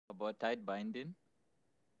About tight binding?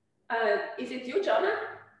 Is it you, Jonah?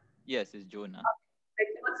 Yes, it's Jonah. I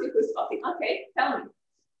cannot see who's talking. Okay, tell me.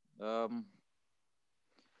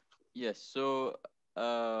 Yes, so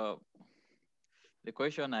the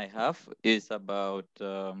question I have is about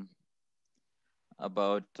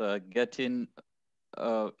getting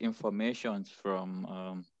information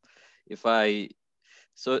from if I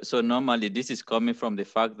so normally this is coming from the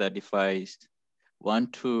fact that if I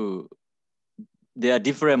want to, there are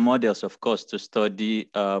different models, of course, to study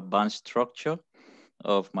band structure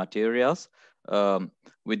of materials.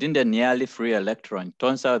 Within the nearly free electron,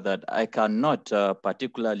 turns out that I cannot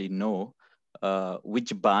particularly know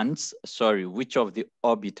which of the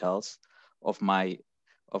orbitals of my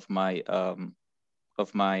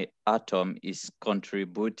atom is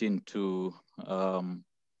contributing to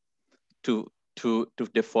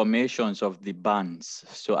the formations of the bands.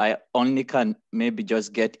 So I only can maybe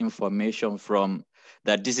just get information from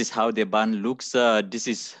that. This is how the band looks.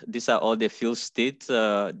 These are all the field states.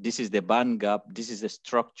 This is the band gap. This is the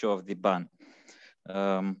structure of the band.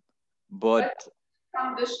 But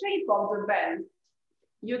from the shape of the band,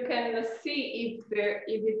 you can see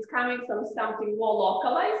if it's coming from something more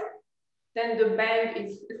localized, then the band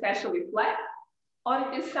is essentially flat, or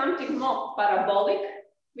it is something more parabolic,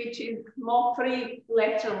 which is more free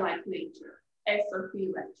electron-like nature, S or P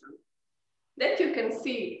electron. That you can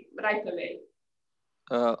see right away.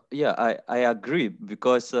 Yeah, I agree,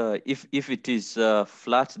 because if it is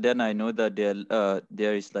flat, then I know that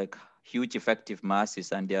there is like huge effective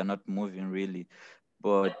masses and they are not moving really.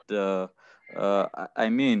 But I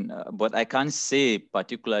mean, but I can't say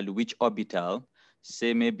particularly which orbital.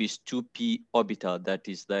 Say maybe it's 2p orbital that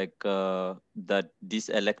is like that these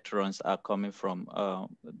electrons are coming from.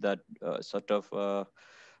 That sort of.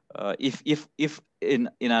 If in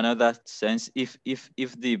another sense, if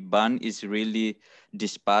the band is really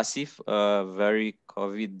dispersive, very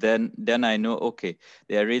curvy, then I know, okay,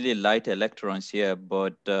 there are really light electrons here,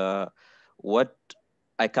 but what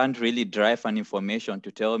I can't really drive an information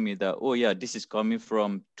to tell me that, oh yeah, this is coming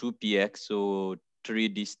from 2px or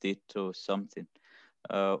 3D state or something.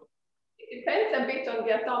 It depends a bit on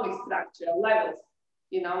the atomic structure levels.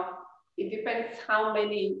 You know, it depends how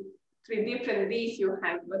many 3 different Ds you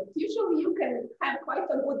have, but usually you can have quite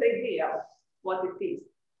a good idea of what it is.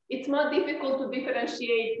 It's more difficult to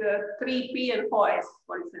differentiate 3p and 4s,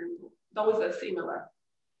 for example. Those are similar.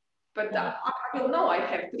 But I will know I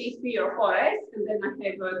have 3p or 4s, and then I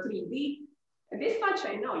have a 3d. And this much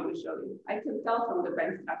I know usually. I can tell from the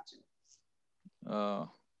band structure.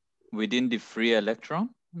 Within the free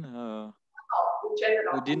electron? In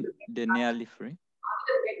general. Within the nearly free?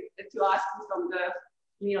 That you asked from the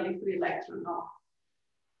nearly free electron, no.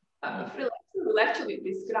 Free electron will actually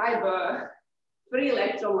describe free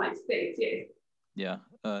electron-like states, yes. Yeah.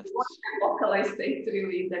 Localized states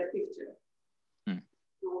really in that picture.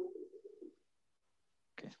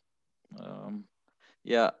 Okay.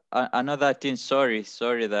 Yeah, another thing, sorry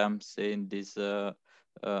that I'm saying this.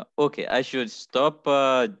 Okay, I should stop.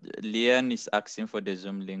 Leanne is asking for the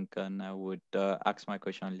Zoom link, and I would ask my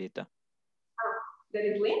question later. There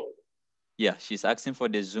is link? Yeah, she's asking for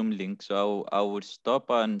the Zoom link, so I would stop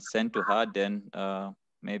and send to her, then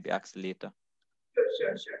maybe ask later.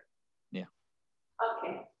 Sure. Yeah.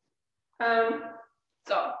 Okay.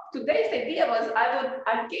 So today's idea was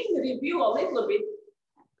I can review a little bit.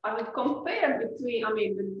 I would compare between,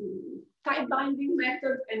 the tight binding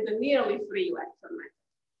method and the nearly free electron method.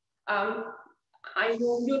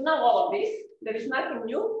 You know all of this. There is nothing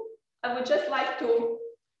new. I would just like to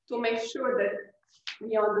make sure that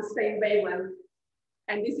we are on the same wavelength.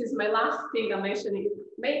 And this is my last thing I'm mentioning.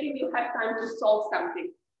 Maybe we'll have time to solve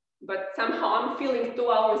something, but somehow I'm feeling 2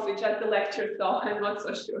 hours with just the lecture, so I'm not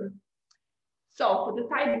so sure. So for the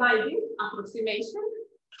tight binding approximation,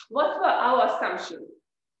 what were our assumptions?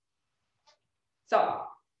 So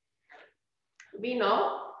we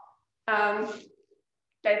know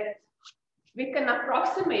that we can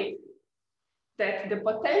approximate that the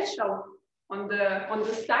potential on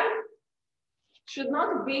the site should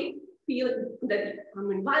not be feeling that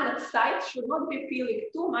one site should not be feeling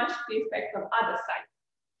too much the effect of other site.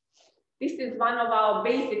 This is one of our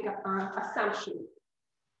basic assumptions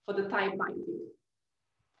for the tight binding.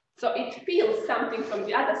 So it feels something from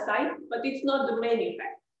the other side, but it's not the main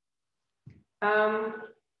effect.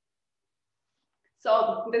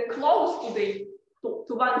 So the close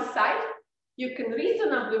to one side, you can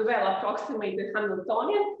reasonably well approximate the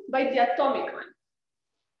Hamiltonian by the atomic length.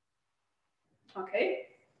 Okay,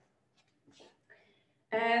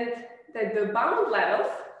 and that the bound levels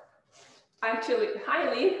actually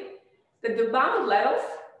the bound levels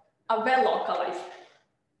are well localized.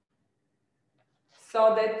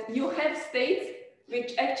 so that you have states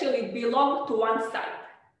which actually belong to one site.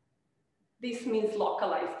 This means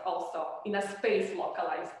localized also, in a space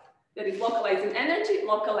localized. That is localized in energy,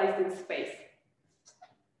 localized in space.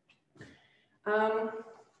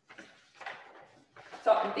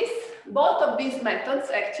 So both of these methods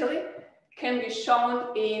actually can be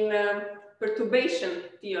shown in perturbation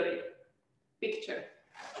theory picture.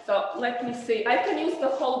 So let me see, I can use the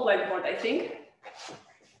whole blackboard, I think.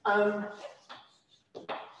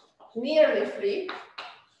 Nearly free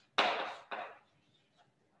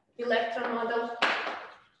electron model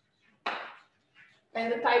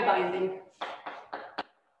and the tie binding.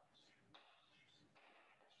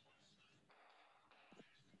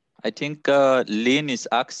 I think Lynn is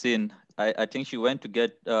asking, I think she went to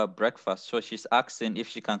get breakfast, so she's asking if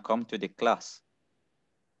she can come to the class.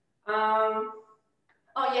 Oh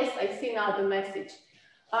yes, I see now the message.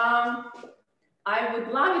 I would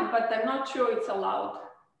love it, but I'm not sure it's allowed.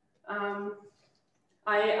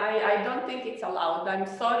 I don't think it's allowed. I'm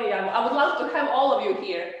sorry. I would love to have all of you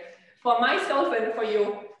here, for myself and for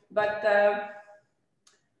you, but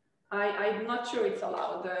I'm not sure it's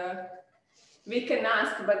allowed. We can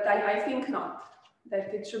ask, but I think not,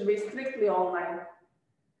 that it should be strictly online.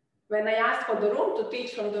 When I asked for the room to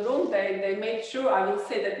teach from the room, they made sure I will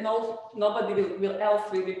say that nobody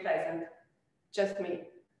else will be present, just me.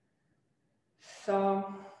 So,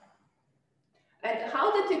 and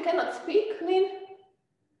how that you cannot speak, Lynn?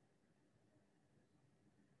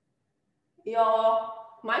 Your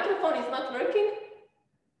microphone is not working?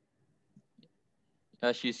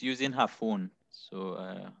 She's using her phone, so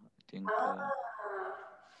I think.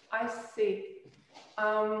 I see.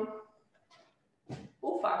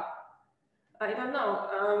 Ufa, I don't know.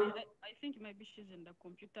 I think maybe she's in the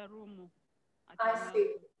computer room. I see.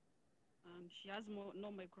 And she has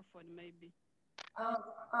no microphone, maybe.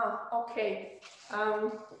 Okay.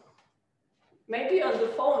 Maybe on the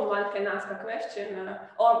phone one can ask a question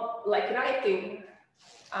or like writing.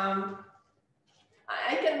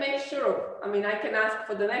 I can make sure, I mean, I can ask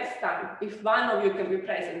for the next time if one of you can be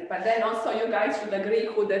present, but then also you guys should agree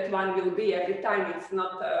who that one will be every time. It's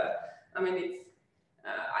not, I mean, it's,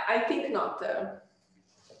 I think not.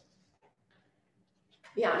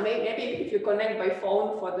 Yeah, maybe if you connect by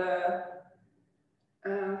phone for the,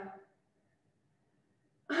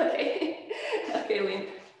 okay, okay, Lynn,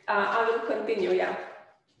 I will continue, yeah.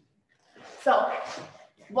 So,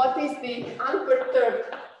 what is the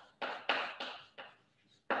unperturbed?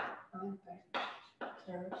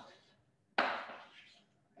 I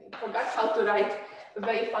forgot how to write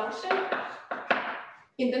wave function.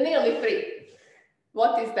 In the nearly free,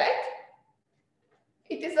 what is that?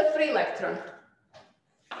 It is a free electron.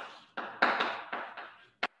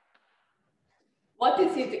 What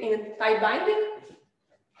is it in tie binding?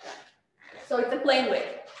 So it's a plane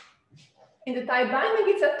wave. In the tie binding,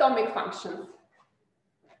 it's atomic functions.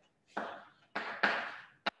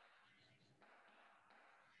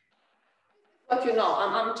 What you know,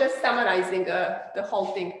 I'm just summarizing the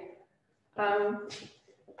whole thing. And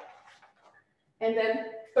then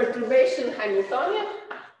perturbation Hamiltonian.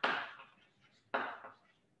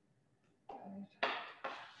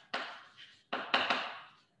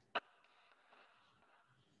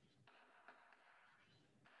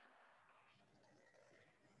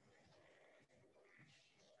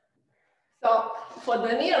 So for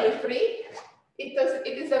the nearly free,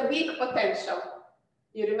 it is a weak potential.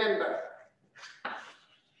 You remember?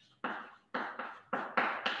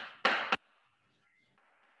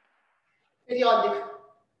 Periodic,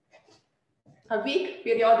 a weak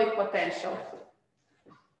periodic potential.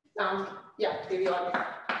 Yeah, periodic.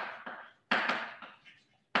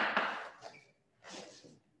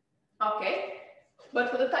 Okay, but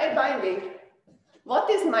for the tie binding, what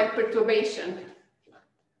is my perturbation?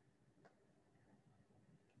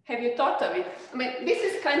 Have you thought of it? I mean, this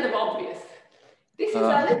is kind of obvious. This is a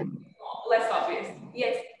little less obvious.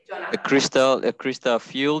 Yes, Jonathan. A crystal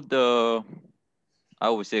field. I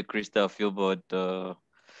would say crystal field, but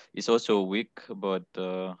it's also weak. But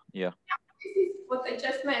yeah. This is what I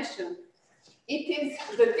just mentioned. It is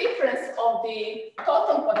the difference of the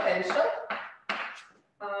total potential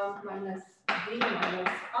minus V minus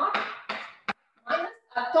R minus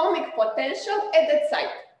atomic potential at that site.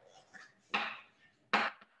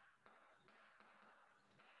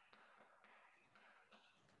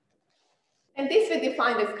 And this we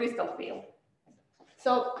define as crystal field.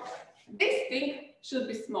 So this thing should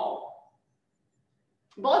be small.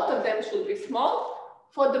 Both of them should be small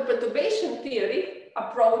for the perturbation theory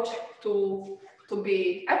approach to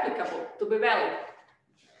be applicable, to be valid.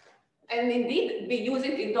 And indeed, we use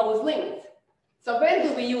it in those limits. So when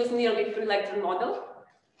do we use nearly free electron model?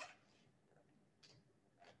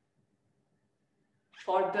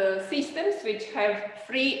 For the systems which have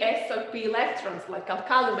free S or P electrons, like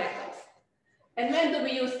alkali metals. And when do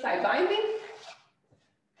we use tie binding?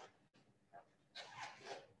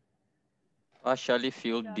 Partially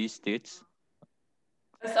filled D states.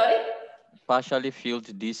 Sorry? Partially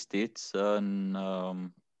filled D states and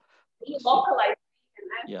Localized.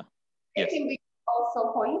 yeah. It Yes. can be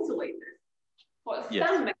also for insulators. For Yes.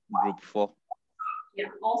 some metals. Group 4. Yeah,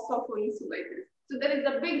 also for insulators. So there is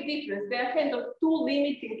a big difference. There are kind of two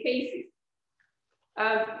limiting cases.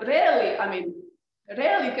 Rarely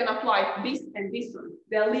you can apply this and this one.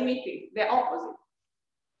 They're limiting, they're opposite.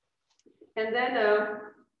 And then,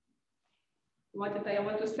 what did I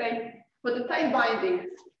want to say? For the tie binding,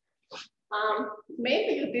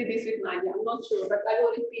 maybe you did this with Nadia, I'm not sure, but I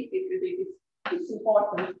will repeat it with it. It's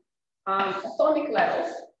important. Atomic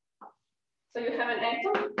levels. So you have an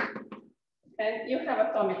atom and you have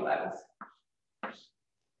atomic levels.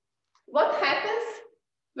 What happens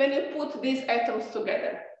when you put these atoms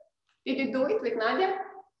together? Did you do it with Nadia?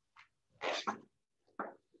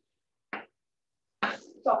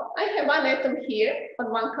 So I have one atom here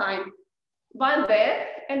on one kind, one there,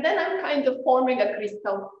 and then I'm kind of forming a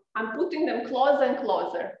crystal. I'm putting them closer and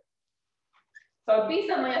closer. So these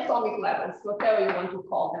are my atomic levels, whatever you want to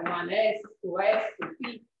call them, 1s, 2s,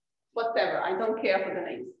 2p, whatever, I don't care for the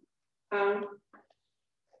names.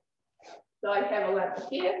 So I have a level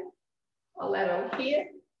here, a level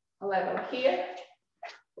here, a level here.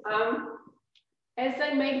 As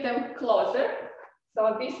I make them closer,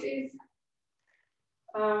 so this is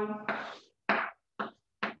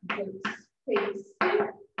the space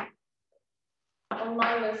on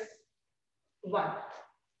 -1.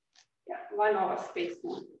 Yeah, 1 over space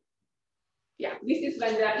 1. Yeah, this is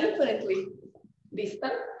when they are infinitely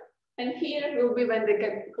distant, and here will be when they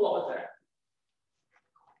get closer.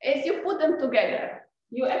 As you put them together,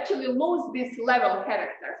 you actually lose this level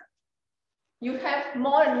character. You have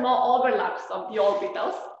more and more overlaps of the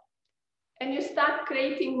orbitals, and you start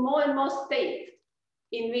creating more and more states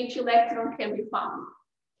in which electron can be found.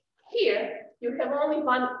 Here, you have only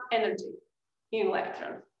one energy in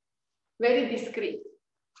electron, very discrete.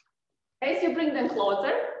 As you bring them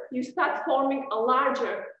closer, you start forming a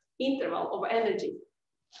larger interval of energy.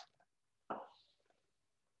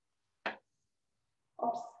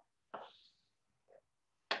 Oops.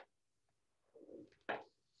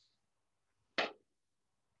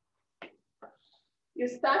 You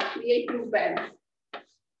start creating bands.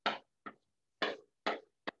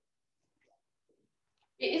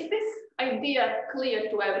 Is this idea clear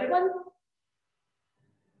to everyone?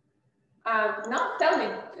 Now tell me,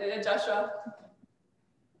 Joshua.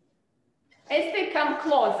 As they come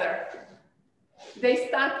closer, they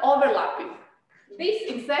start overlapping. This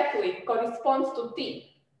exactly corresponds to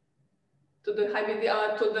T, to the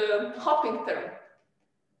hopping term.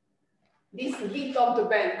 This width of the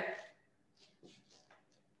band.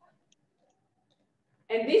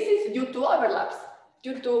 And this is due to overlaps,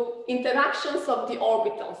 due to interactions of the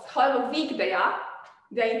orbitals. However weak they are,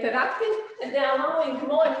 they're interacting and they're allowing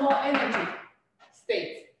more and more energy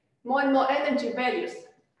states, more and more energy values.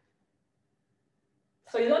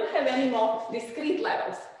 So you don't have any more discrete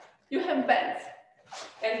levels. You have bands.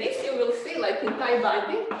 And this you will see like in tie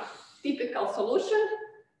binding, typical solution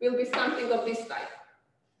will be something of this type.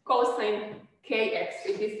 Cosine kx,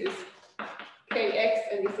 if this is kx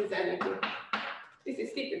and this is energy. This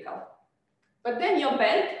is typical. But then your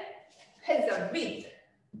band has a width.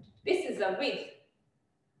 This is a width.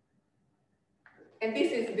 And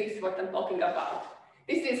this is what I'm talking about.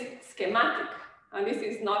 This is schematic. And this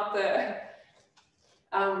is not,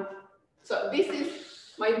 so this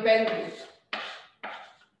is my band width.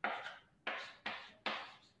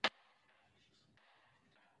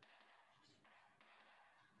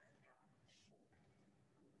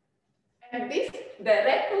 And this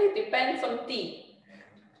directly depends on T,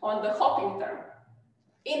 on the hopping term,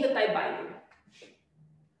 in the tie binding.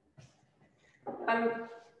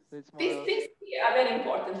 So these things are very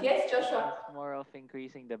important. Yes, Joshua? It's more of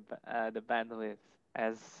increasing the bandwidth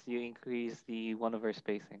as you increase the 1/4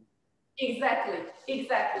 spacing. Exactly,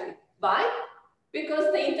 exactly. Why?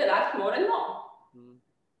 Because they interact more and more.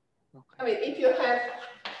 Okay. I mean, if you have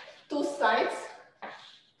two sides,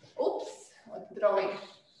 oops, what drawing?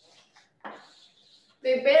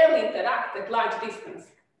 They barely interact at large distance.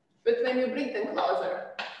 But when you bring them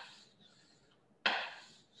closer,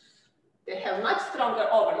 they have much stronger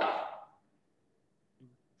overlap.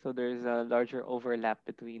 So there's a larger overlap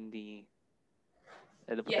between the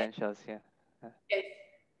potentials, yes. Yeah. Yes.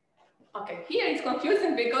 Okay, here it's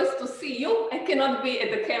confusing because to see you, I cannot be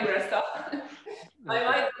at the camera, so I'm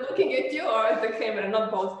either looking at you or at the camera,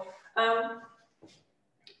 not both.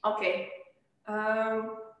 Okay.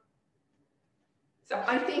 So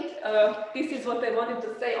I think this is what I wanted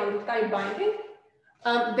to say on the time binding.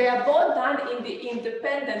 They are both done in the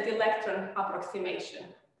independent electron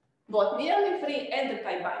approximation, both nearly free and the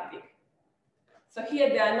time binding. So here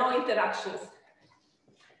there are no interactions.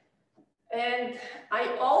 And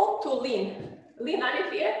I owe to Lynn. Lynn, are you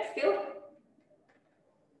here still?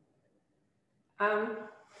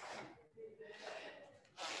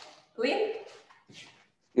 Lynn?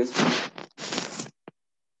 Yes.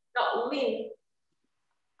 No, Lynn.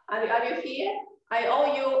 Are you here? I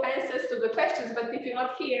owe you answers to the questions, but if you're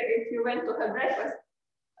not here, if you went to have breakfast.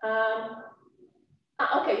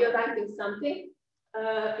 Okay, you're writing something.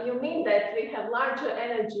 You mean that we have larger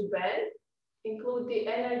energy band, include the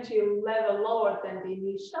energy level lower than the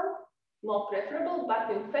initial, more preferable,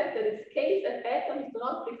 but in fact there is case that atoms do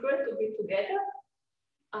not prefer to be together.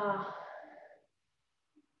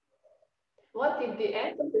 What if the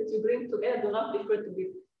atoms that you bring together do not prefer to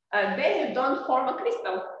be? Then you don't form a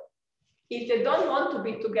crystal. If they don't want to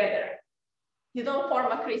be together, you don't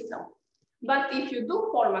form a crystal. But if you do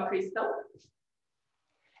form a crystal,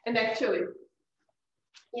 and actually,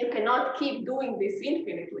 you cannot keep doing this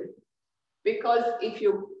infinitely, because if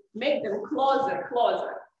you make them closer,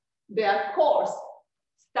 their cores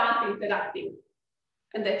start interacting,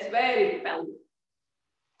 and that's very repellent.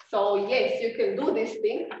 So yes, you can do this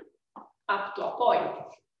thing up to a point.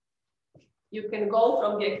 You can go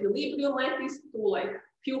from the equilibrium lattice to like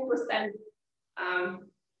few percent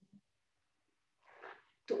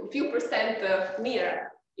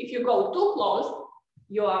nearer. If you go too close,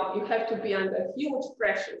 you have to be under huge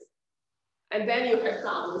pressures. And then you have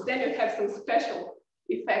problems. Then you have some special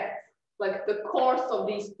effects, like the cores of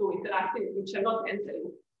these two interacting, which are not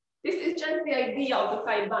entering. This is just the idea of the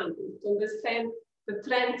time binding, to understand the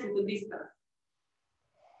trends in the distance.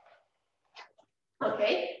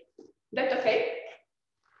 Okay, that's okay.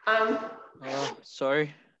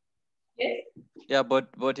 Sorry. Yes. Yeah,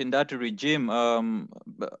 but in that regime,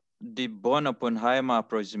 the Born-Oppenheimer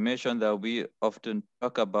approximation that we often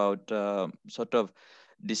talk about sort of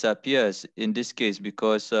disappears in this case,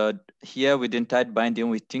 because here within tight binding,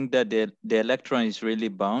 we think that the electron is really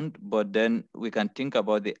bound, but then we can think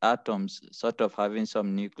about the atoms sort of having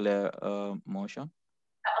some nuclear motion.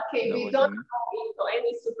 Okay, we don't go into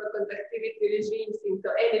any superconductivity regimes, into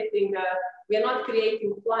anything. We are not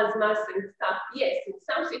creating plasmas and stuff. Yes, in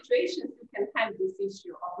some situations you can have this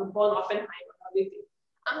issue of the Born-Oppenheimer ability.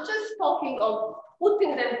 I'm just talking of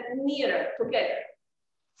putting them nearer together.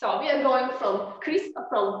 So we are going from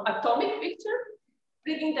atomic picture,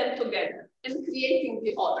 bringing them together and creating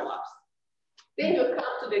the overlaps. Then you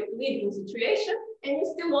come to the equilibrium situation and you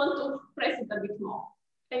still want to press it a bit more,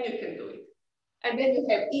 and you can do it. And then you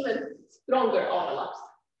have even stronger overlaps.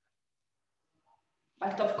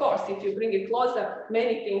 But of course, if you bring it closer,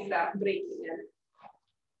 many things are breaking.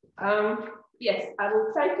 Yes, I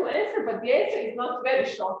will try to answer, but the answer is not very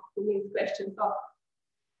short to these questions.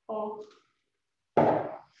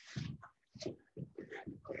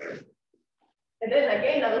 And then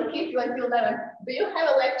again, I will keep you until 11. Do you have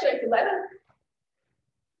a lecture at 11?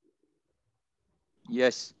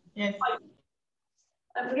 Yes. Yes.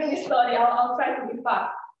 I'm really sorry, I'll try to be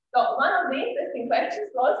fast. So one of the interesting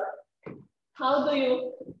questions was, how do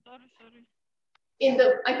you,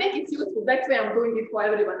 I think it's useful, that's why I'm doing it for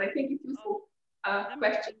everyone. I think it's useful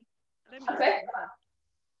question. Okay.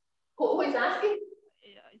 Who is asking?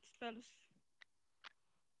 Yeah, it's Pelus.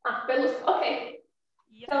 Pelus, okay.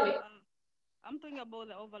 Yeah, Tell me. I'm talking about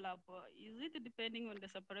the overlap. Is it depending on the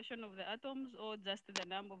separation of the atoms or just the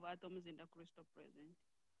number of atoms in the crystal present?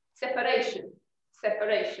 Separation.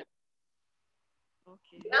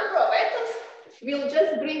 Okay. The number of atoms will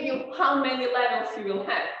just bring you how many levels you will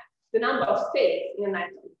have. The number of states in an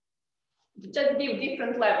atom. Just give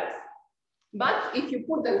different levels. But if you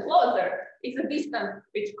put them closer, it's a distance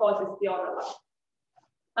which causes the overlap.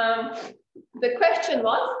 The question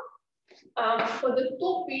was, for the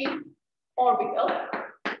 2p orbital,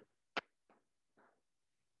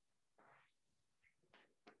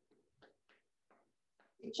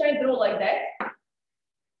 which I drew like that.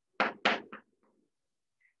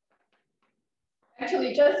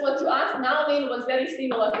 Actually, just what you asked now, Lynn, was very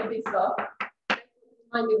similar to this.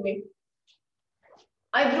 Reminded me.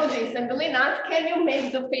 I drew this, and Lynn asked, can you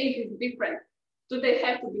make the phases different? Do they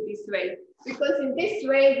have to be this way? Because in this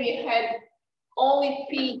way, we had only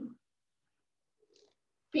p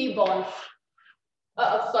bonds.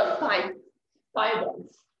 Sorry, pi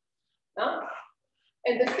bonds. No?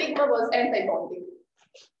 and the sigma was anti-bonding.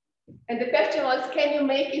 And the question was, can you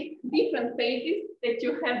make it different phases that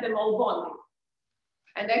you have them all bonding?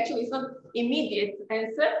 And actually, it's not immediate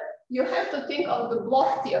answer. You have to think of the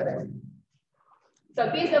block theorem. So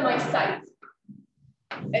these are my sites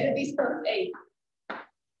at a distance A.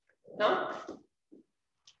 No?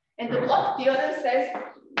 And the block theorem says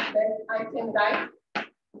that I can write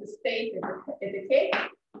the state at the K.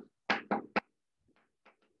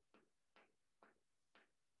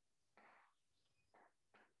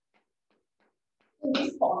 In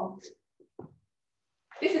this form.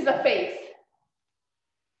 This is a phase.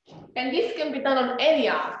 And this can be done on any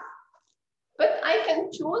R. But I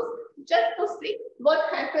can choose just to see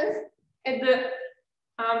what happens at the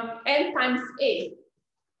n times A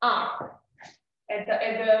R. At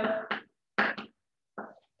the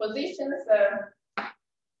positions,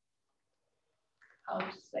 how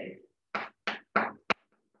to say?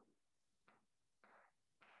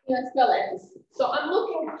 Yes, well, so I'm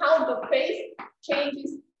looking how the phase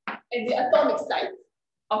changes at the atomic site.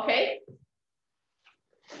 Okay?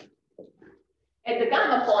 At the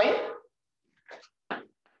gamma point,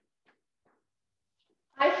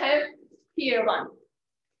 I have here one.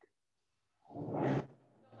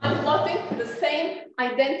 I'm plotting the same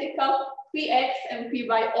identical px and py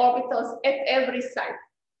orbitals at every site.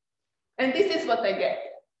 And this is what I get.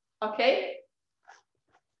 Okay?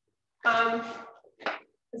 A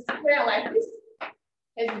square like this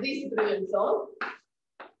has this brilliant zone,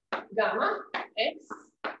 gamma, x,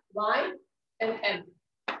 y, and m.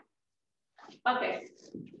 Okay,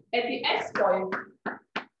 at the x point,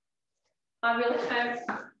 I will have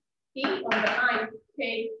E on the line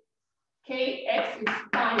k, kx is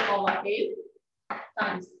pi over a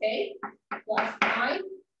times a plus I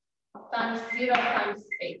times 0 times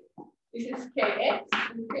a. This is kx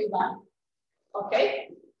and ky. Okay,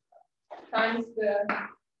 times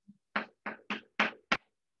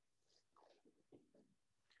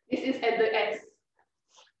this is at the x.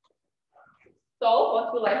 So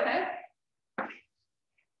what will I have?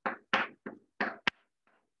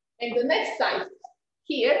 And the next side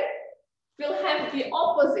here will have the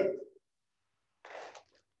opposite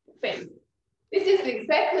phase. This is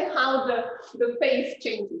exactly how the phase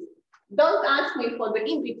changes. Don't ask me for the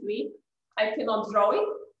in-between. I cannot draw it.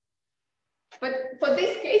 But for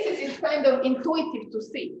these cases, it's kind of intuitive to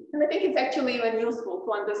see. And I think it's actually even useful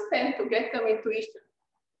to understand, to get some intuition.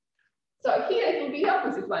 So here it will be the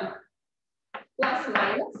opposite one. Plus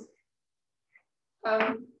minus.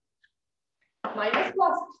 Minus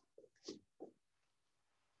plus.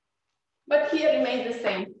 But here remains the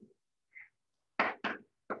same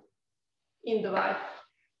in the y.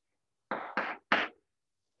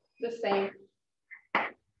 The same.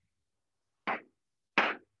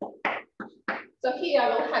 So here I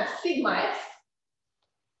will have sigma s,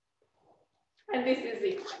 and this is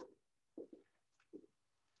it.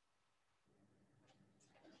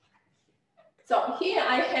 So here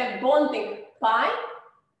I have bonding pi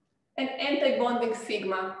and anti-bonding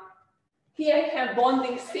sigma. Here I have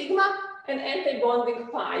bonding sigma and anti-bonding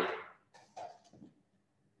pi.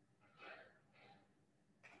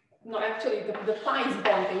 No, actually the pi is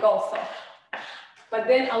bonding also. But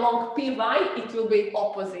then along py, it will be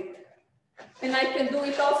opposite. And I can do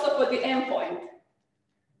it also for the endpoint,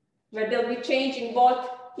 where they'll be changing both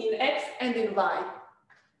in x and in y.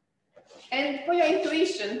 And for your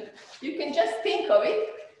intuition, you can just think of it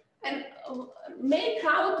and make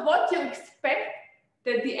out what you expect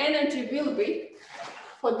that the energy will be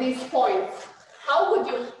for these points. How would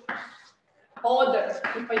you order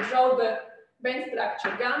if I draw the band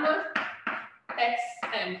structure gamma, x,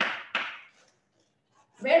 m?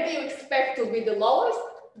 Where do you expect to be the lowest?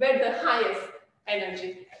 Where the highest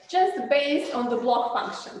energy? Just based on the block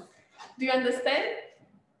functions. Do you understand?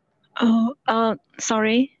 Oh,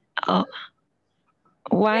 sorry.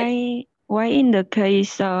 Why in the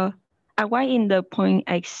case why in the point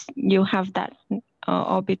x you have that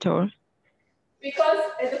orbital? Because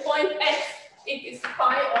at the point x, it is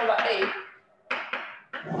pi over a.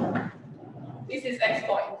 This is x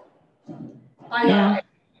point. Pi over a.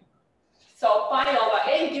 So pi over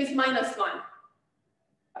a gives -1,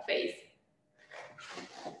 a phase.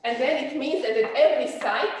 And then it means that at every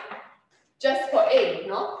site, just for a,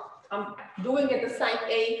 no? I'm doing at the site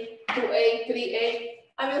A, 2A, 3A,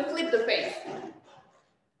 I will flip the phase.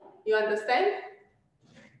 You understand?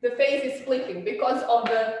 The phase is flipping because of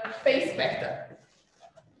the phase vector.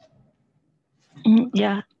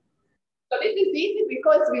 Yeah. So this is easy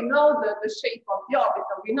because we know the shape of the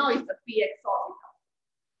orbital. We know it's a px orbital.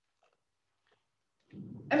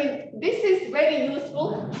 I mean, this is very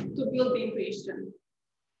useful to build the intuition.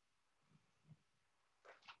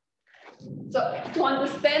 So to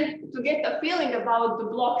understand, to get a feeling about the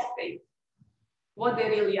block state, what they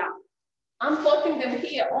really are. I'm plotting them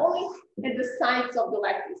here only at the sides of the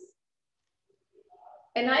lattice.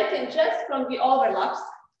 And I can just from the overlaps,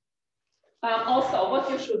 also what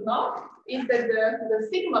you should know is that the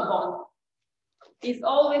sigma bond is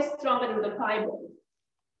always stronger than the pi bond.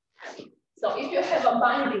 So if you have a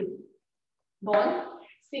binding bond,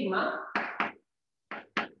 sigma,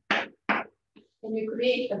 and you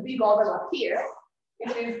create a big overlap here,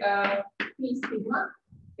 it is P sigma.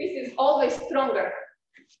 This is always stronger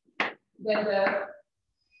than the,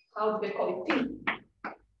 how do they call it, T,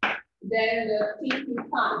 than the T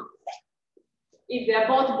pi, if they are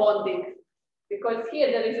both bonding, because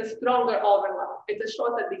here there is a stronger overlap, it's a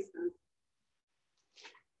shorter distance.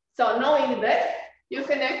 So knowing that, you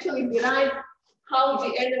can actually derive how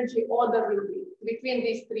the energy order will be between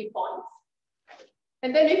these 3 points.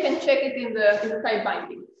 And then you can check it in the type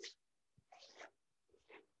binding.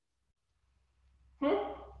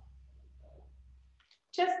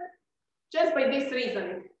 Just by this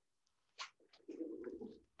reasoning.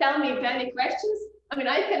 Tell me if any questions. I mean,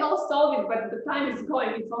 I can all solve it, but the time is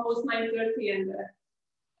going. It's almost 9:30,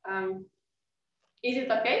 and is it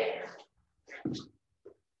okay?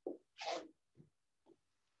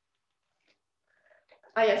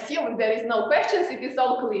 I assume there is no questions. It is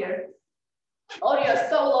all clear. Or you're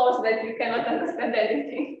so lost that you cannot understand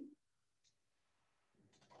anything.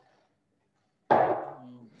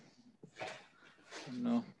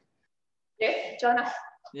 No. Yes, Jonah.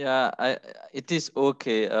 Yeah, it is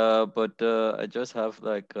okay. But I just have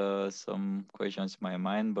like some questions in my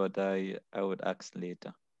mind, but I would ask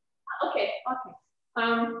later. Okay.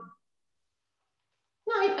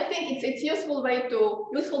 No, I think it's useful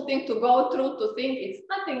thing to go through, to think. It's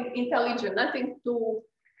nothing intelligent,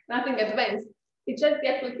 nothing advanced. It's just the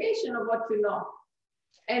application of what you know.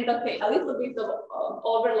 And okay, a little bit of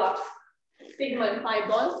overlaps, sigma and pi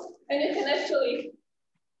bonds, and you can actually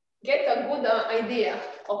get a good idea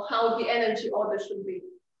of how the energy order should be.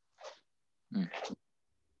 And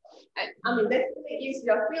I mean, that really gives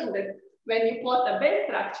you a feel that when you plot a band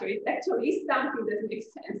structure, it actually is something that makes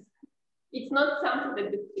sense. It's not something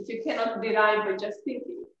that you cannot derive by just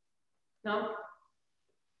thinking, no?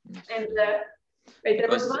 And wait, there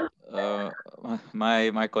was one.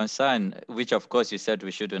 My concern, which of course you said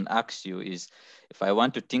we shouldn't ask you, is if I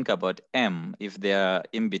want to think about M, if they are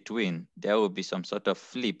in between, there will be some sort of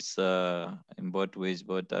flips in both ways,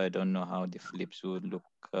 but I don't know how the flips would look.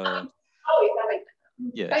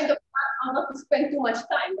 Yes. Kind of, I'm not to spend too much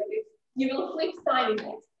time, but you will flip sign in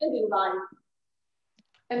X and in Y.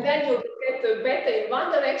 And then you'll get better in one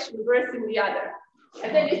direction, worse in the other.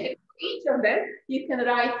 And then you can, each of them, you can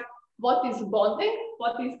write what is bonding,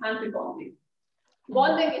 what is anti-bonding.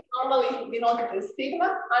 Bonding is normally denoted as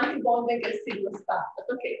sigma, anti-bonding as sigma star, but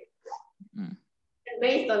okay. And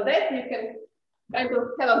based on that, you can kind of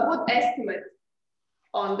have a good estimate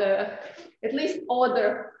on the, at least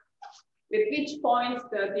order with which points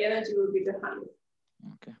the energy will be the highest.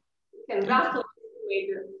 Okay. You can roughly estimate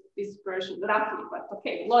the dispersion, roughly, but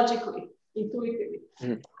okay, logically, intuitively.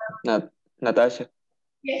 Natasha?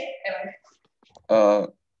 Yes, Evan.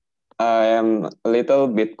 I am a little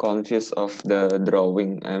bit confused of the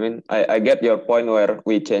drawing. I mean, I get your point where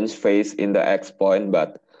we change phase in the X point,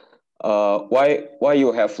 but why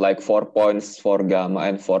you have like 4 points for gamma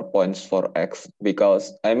and 4 points for X?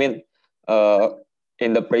 Because I mean,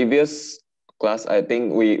 in the previous class, I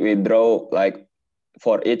think we draw like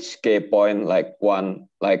for each K point, like one,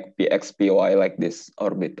 like Px, Py, like this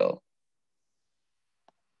orbital.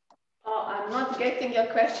 Oh, I'm not getting your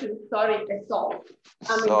question, sorry, at all.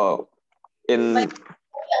 I mean, so, in like,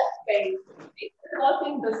 space, it's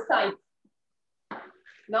plotting the sites.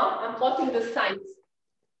 No, I'm plotting the sites.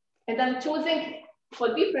 And I'm choosing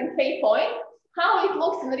for different K points how it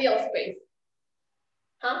looks in real space.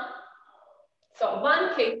 Huh? So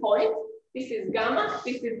 1 K point, this is gamma,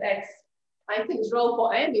 this is X. I can draw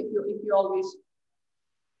for M if you all wish.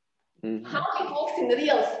 How it looks in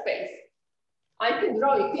real space. I can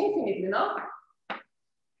draw it infinitely, no?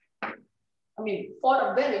 I mean, 4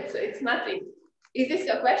 of them, it's nothing. Is this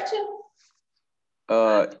your question?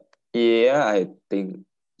 Yeah, I think.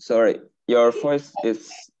 Sorry, your voice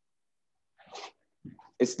is.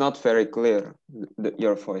 It's not very clear.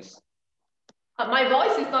 Your voice. My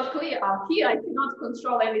voice is not clear. Here, I cannot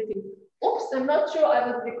control anything. Oops, I'm not sure I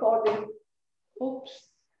was recording. Oops.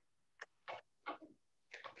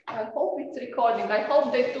 I hope it's recording. I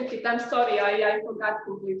hope they took it. I'm sorry, I forgot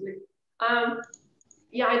completely.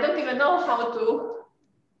 Yeah, I don't even know how to.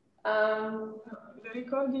 The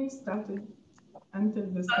recording started until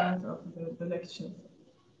the start of the lecture.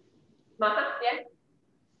 Maha,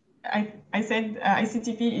 yeah? I said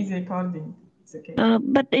ICTP is recording. It's okay.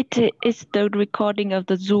 But it's the recording of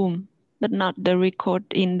the Zoom, but not the record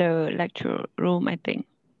in the lecture room, I think.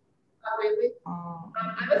 Oh,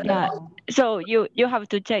 really? Yeah. So you have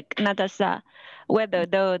to check, Natasha, whether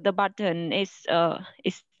the button is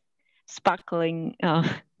sparkling,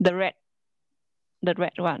 the red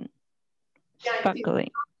one, Yeah,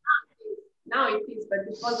 sparkling. Now it is, but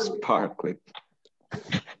it wasn't Sparkling.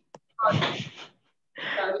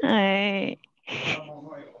 Hey.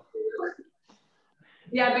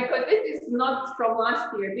 Yeah, because this is not from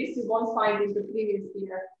last year. This you won't find in the previous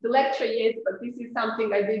year. The lecture, yes, but this is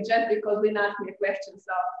something I did just because Lynn asked me a question.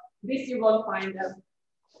 So this you won't find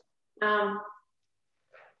out.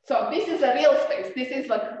 So this is a real space. This is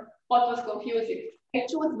what was confusing. I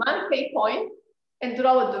choose one K point and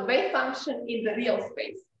draw the wave function in the real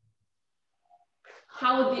space.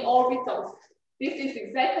 How the orbitals, this is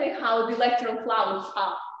exactly how the electron clouds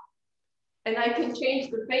are. And I can change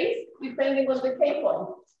the phase depending on the K point.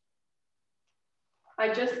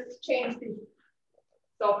 I just changed it.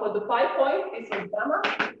 So for the pi point, this was gamma.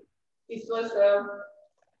 This was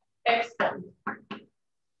X point,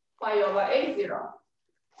 pi over A0.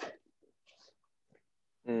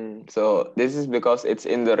 So this is because it's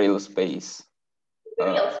in the real space. The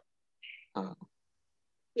real space.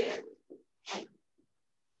 Yeah.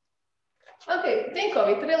 Okay, think of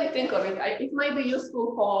it, really think of it. It might be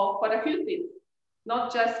useful for a few things,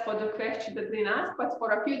 not just for the question that Lynn asked, but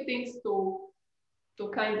for a few things to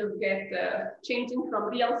kind of get changing from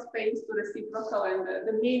real space to reciprocal and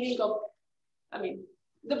the meaning of, I mean,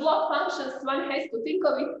 the block functions, one has to think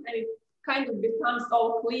of it and it kind of becomes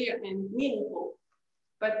all clear and meaningful.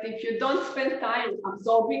 But if you don't spend time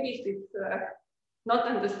absorbing it, it's not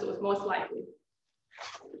understood, most likely.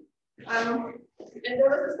 And there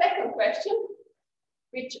was a second question,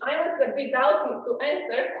 which I was a bit doubting to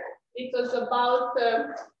answer. It was about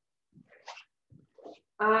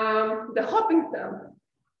the hopping term.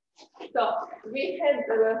 So we had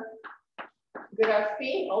the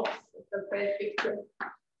graphene, oops, it's a bad picture.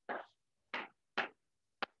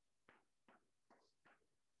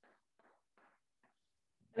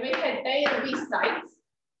 We had A and B sites,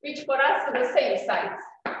 which for us are the same sites.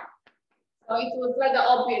 So it was rather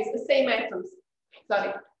obvious, the same atoms,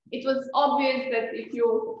 sorry. It was obvious that if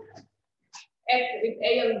you act with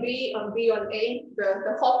A and B on A,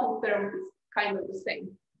 the hopping term is kind of the same.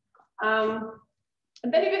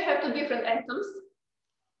 And then if you have two different atoms,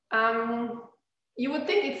 you would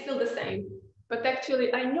think it's still the same, but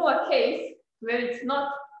actually I knew a case where it's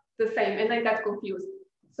not the same and I got confused.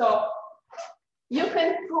 So you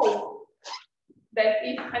can prove that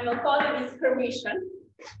if Hamiltonian is Hermitian,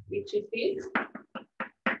 which it is,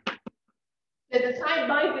 that the time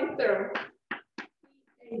binding term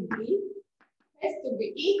AB has to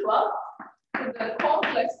be equal to the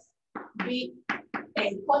complex B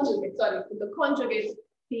A conjugate, sorry, to the conjugate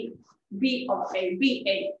B of A,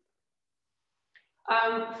 BA.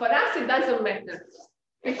 For us, it doesn't matter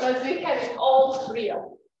because we have it all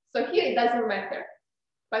real. So here it doesn't matter.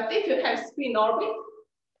 But if you have spin orbit,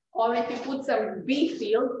 or if you put some B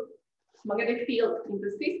field, magnetic field in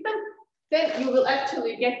the system, then you will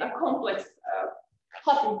actually get a complex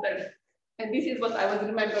hopping term. And this is what I was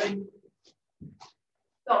remembering.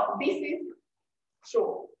 So this is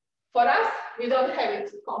true. For us, we don't have it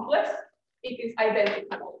complex. It is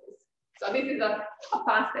identical always. So this is a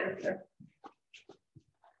past answer.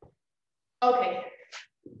 Okay.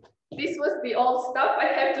 This was the old stuff. I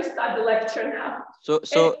have to start the lecture now.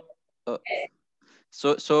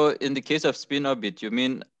 So in the case of spin orbit, you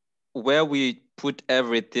mean where we put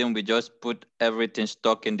everything, we just put everything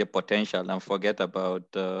stuck in the potential and forget about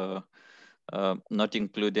not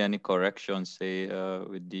include any corrections, say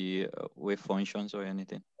with the wave functions or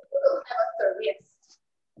anything? You will have a term, yes.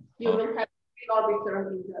 You will have spin orbit term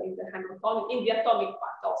in the Hamiltonian, in the atomic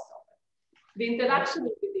part also. The interaction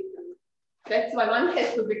will be different. That's why one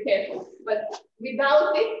has to be careful. But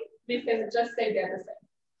without it, we can just say they're the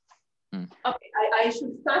same. Okay, I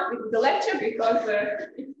should start with the lecture because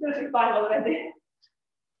it's 35 already.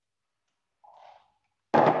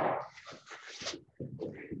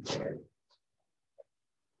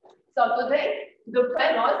 So today, the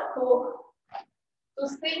plan was to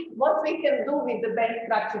see what we can do with the band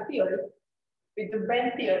structure theory, with the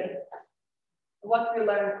band theory, what we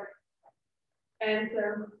learned. And,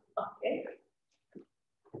 okay.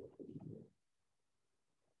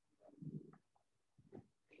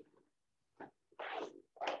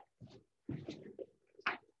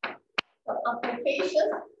 So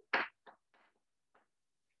applications.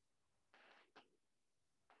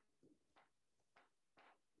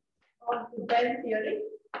 Of band theory.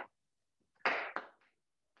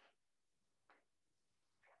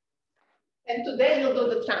 And today we'll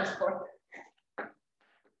do the transport.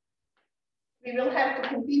 We will have to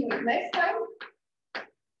continue it next time.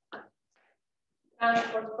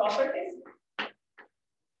 Transport properties.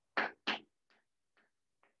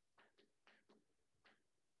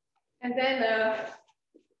 And then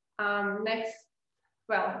next,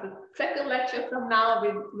 well, the second lecture from now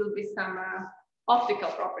will be some optical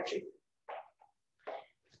properties.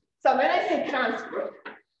 So when I say transport,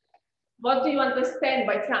 what do you understand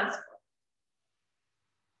by transport?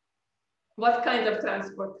 What kind of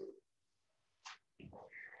transport?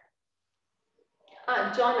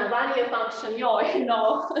 John, a value function, no,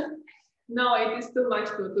 no, it is too much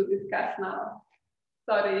to discuss now.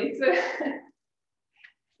 Sorry, it's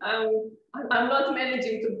I'm not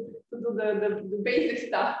managing to do the basic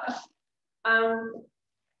stuff.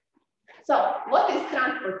 So what is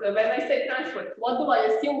transport? When I say transport, what do I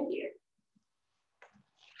assume here?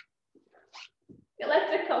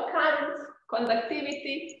 Electrical currents,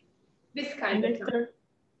 conductivity, this kind of thing.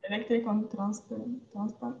 Electrical transport.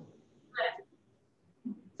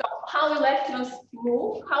 So how electrons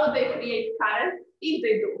move, how they create current, if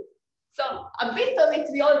they do. So a bit of it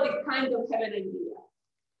we already kind of have an idea.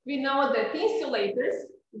 We know that insulators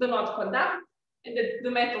do not conduct and that the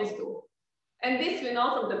metals do. And this we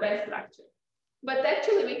know from the band structure. But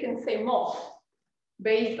actually we can say more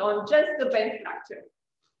based on just the band structure.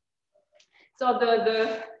 So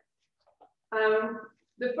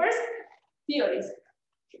the first theories,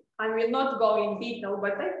 I will not go in detail,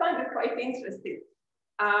 but I find it quite interesting.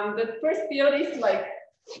 The first theory is like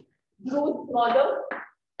Drude model.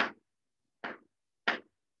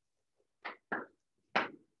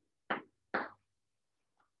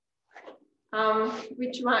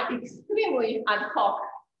 Which were extremely ad hoc.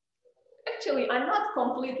 Actually, I'm not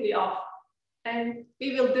completely off. And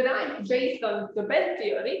we will derive based on the band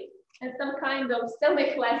theory and some kind of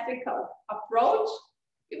semi-classical approach,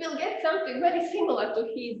 we will get something very similar to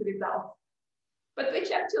his result, but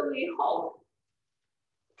which actually hold.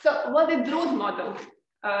 So what did Drude model?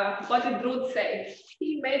 What did Drude say?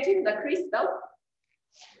 He imagined the crystal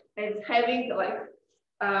as having like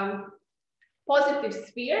positive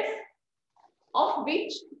spheres of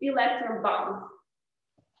which electron bound.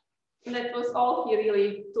 And that was all he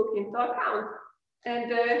really took into account. And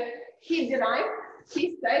he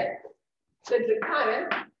said that the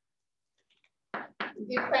current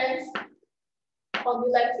depends on the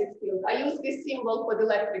electric field. I use this symbol for the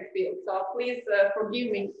electric field, so please forgive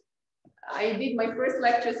me. I did my first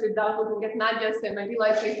lectures without looking at Nadia's, and I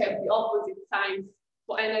realized we have the opposite signs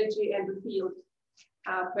for energy and the field.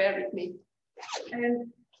 Bear with me.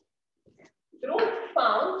 And Drude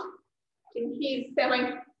found in his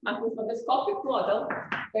semi-macroscopic model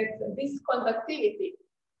that this conductivity,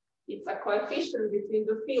 it's a coefficient between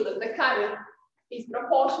the field and the current, is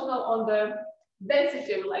proportional on the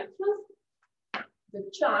density of electrons,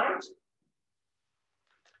 the charge,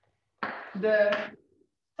 the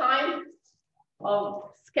time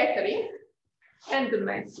of scattering, and the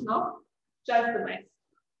mass, no? Just the mass,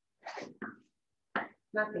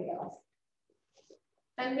 nothing else.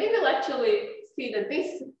 And we will actually see that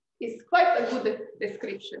this is quite a good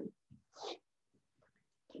description.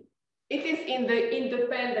 It is in the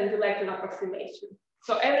independent electron approximation.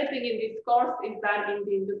 So everything in this course is done in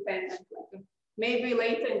the independent electron. Maybe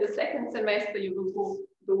later in the second semester, you will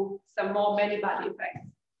do some more many-body effects.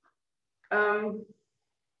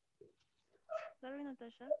 Sorry,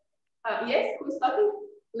 Natasha. Yes, who's talking?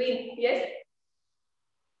 Lynn, yes?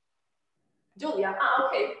 Julia,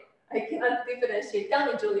 okay. I cannot differentiate. Tell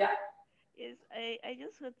me, Julia. Yes, I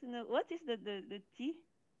just want to know, what is the T?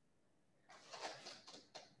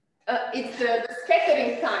 It's the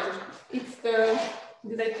scattering time. It's the,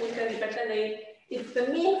 did I put any better name? It's the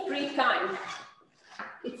mean free time.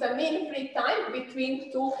 It's a mean free time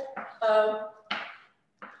between two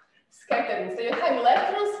scattering. So you have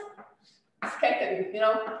electrons scattering, you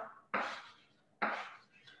know,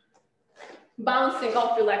 bouncing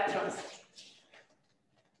off electrons.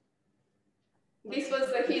 This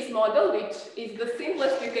was his model, which is the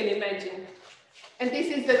simplest you can imagine. And this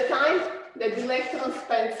is the time that the electron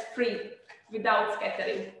spends free without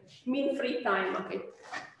scattering. Mean free time, okay.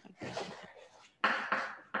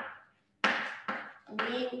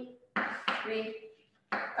 Mean free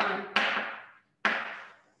time.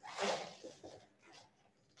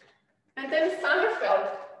 And then Sommerfeld,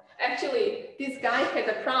 actually, this guy had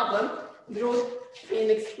a problem, Drude, in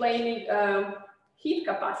explaining heat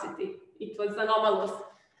capacity. It was anomalous.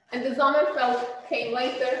 And the Sommerfeld came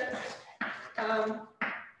later and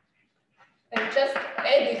just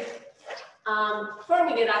added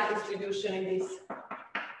Fermi Dirac distribution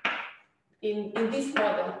in this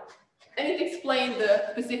model. And it explained the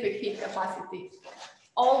specific heat capacity.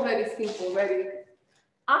 All very simple, very.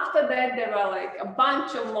 After that, there were like a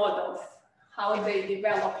bunch of models, how they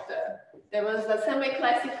developed. There was a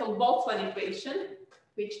semi-classical Boltzmann equation,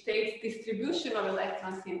 which takes distribution of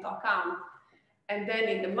electrons into account. And then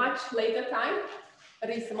in the much later time,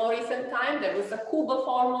 more recent time, there was a Kuba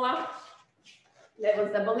formula. There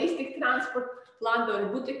was the ballistic transport, Landau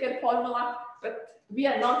and Buttiger formula, but we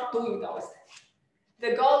are not doing those.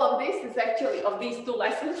 The goal of this is actually, of these two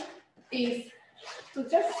lessons, is to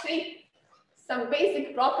just see some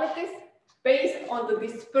basic properties based on the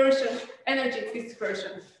dispersion, energy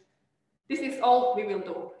dispersion. This is all we will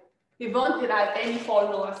do. We won't derive any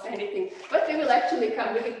formulas, anything, but we will actually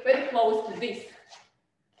come very close to this,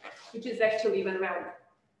 which is actually even valid.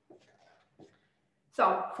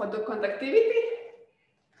 So for the conductivity,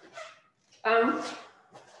 I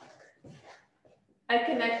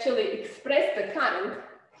can actually express the current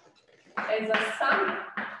as a sum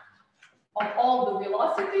of all the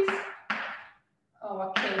velocities of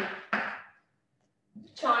a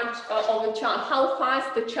charge, how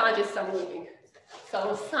fast the charges are moving.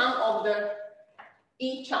 So sum of the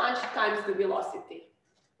E charge times the velocity.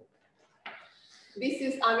 This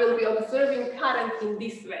is, I will be observing current in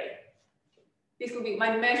this way. This will be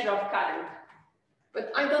my measure of current,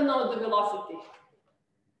 but I don't know the velocity.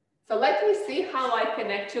 So let me see how I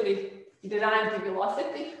can actually derive the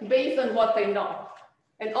velocity based on what I know.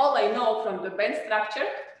 And all I know from the band structure,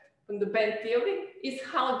 from the band theory, is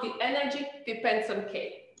how the energy depends on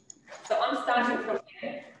K. So I'm starting from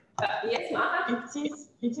here. Yes, Maha?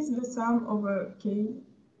 It is the sum over K,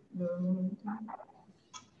 the momentum.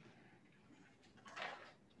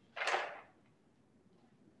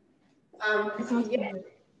 Yeah.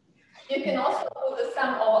 You can also do the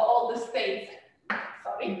sum over all the states.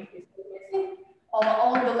 Sorry, over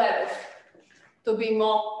all the levels to be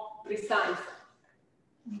more precise.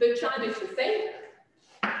 The charge is the same,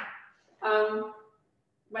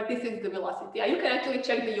 but this is the velocity. You can actually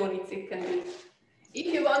check the units. It can be.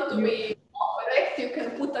 If you want to be more correct, you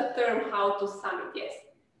can put a term how to sum it. Yes.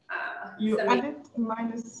 You added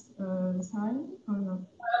minus sign or no?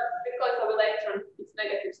 Because of electrons, it's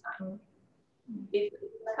negative sign. It's the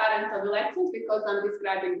current of electrons because I'm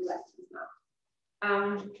describing electrons now.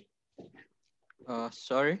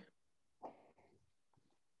 Sorry?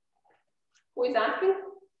 Who is asking?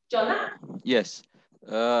 Jonah? Yes.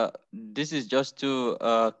 This is just to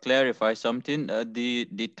clarify something.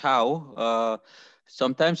 The tau,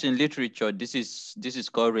 sometimes in literature, this is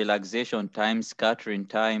called relaxation time, scattering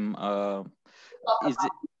time. Is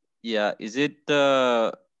it? Yeah. Is it?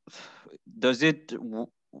 Does it?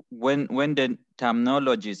 When the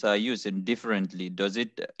terminologies are used differently, does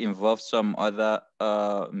it involve some other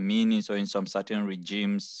meanings, or in some certain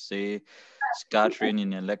regimes, say scattering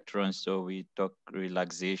in electrons, so we talk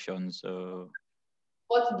relaxation? So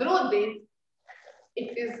what Drew did,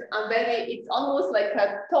 it's almost like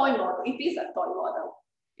a toy model. It is a toy model.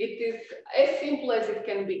 It is as simple as it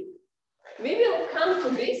can be. We will come to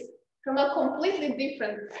this from a completely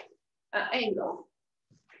different angle.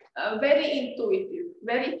 Very intuitive,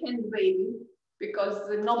 very hand-wavy, because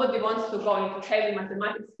nobody wants to go into heavy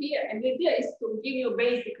mathematics here. And the idea is to give you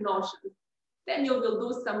basic notions. Then you will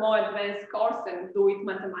do some more advanced course and do it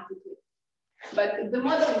mathematically. But the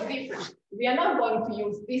model is different. We are not going to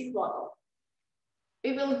use this model.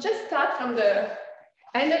 We will just start from the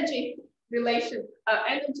energy relation,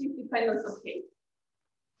 energy dependence of K,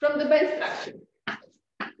 from the band structure.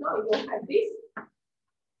 Now we will have this,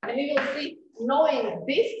 and we will see, knowing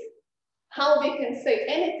this, how we can say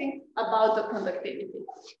anything about the conductivity.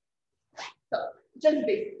 So just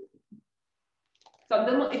this. So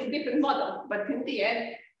it's a different model, but in the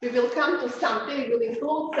end, we will come to something, we will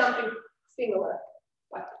include something similar,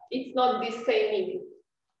 but it's not the same meaning.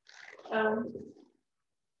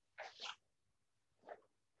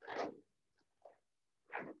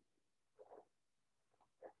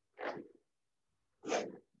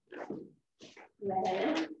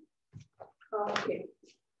 Okay.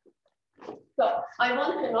 So I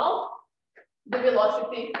want to know the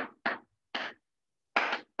velocity.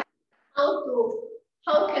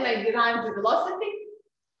 How can I derive the velocity?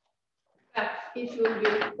 It will be,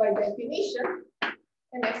 by definition,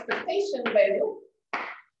 an expectation value.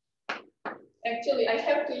 Actually, I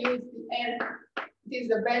have to use the n. This is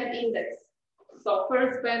the band index. So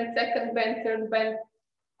first band, second band, third band.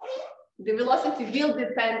 The velocity will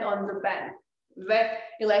depend on the band where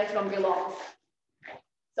electron belongs.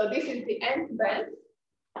 So this is the nth band,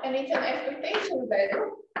 and it's an expectation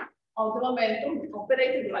value of the momentum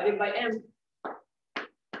operated divided by m.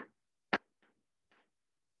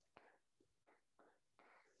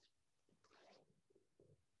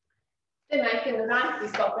 can write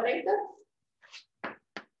this operator.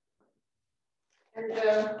 And I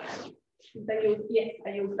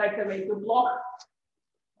use like a way to block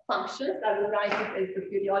functions. I will write it as the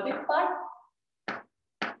periodic part.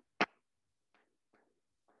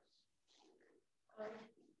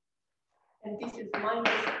 And this is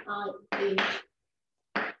minus I H.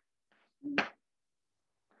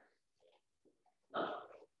 No,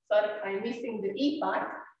 sorry, I'm missing the E part.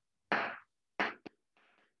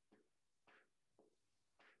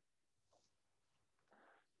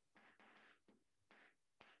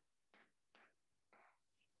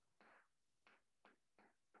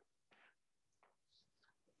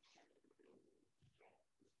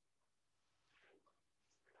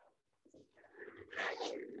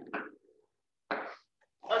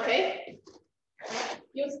 Okay,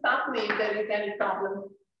 you stop me if there is any problem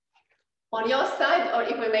on your side or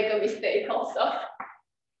if we make a mistake also.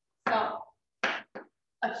 So,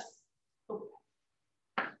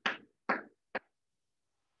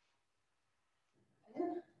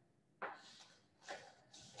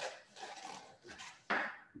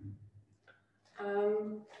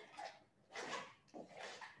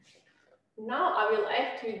 now I will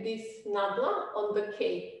act with this nabla on the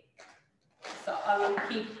K. So I will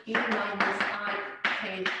keep E minus I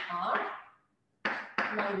K R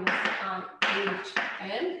minus I H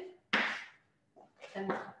M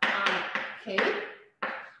and I K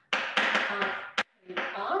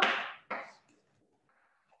R.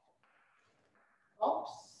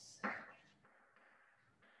 Oops.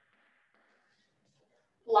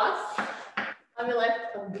 Plus, I will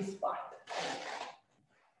act on this part.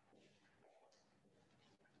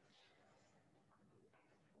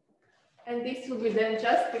 And this will be then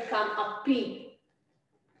just become a P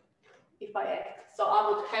if I act. So I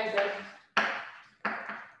would have that.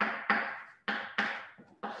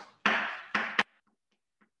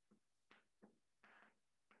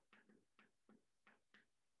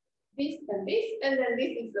 This, and then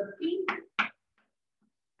this is a P.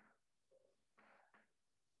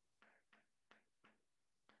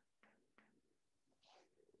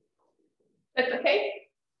 That's okay?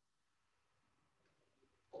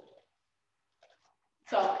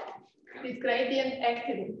 So this gradient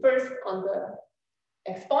acted first on the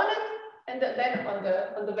exponent and then on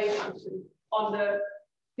the wave function, on the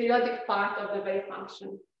periodic part of the wave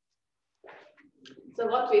function. So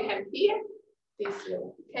what we have here, this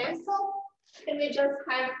will cancel, and we just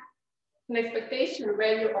have an expectation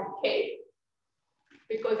value of K,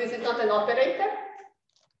 because this is not an operator,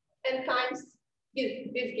 and times this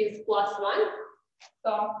gives +1,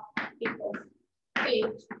 so equals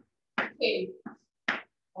H K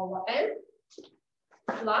over N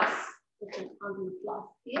plus, we can undo plus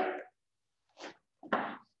here,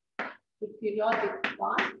 the periodic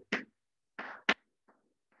part.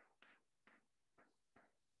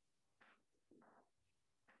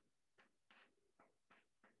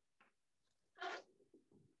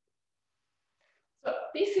 So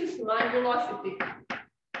this is my velocity.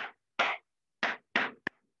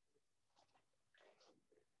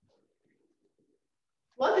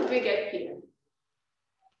 What did we get here?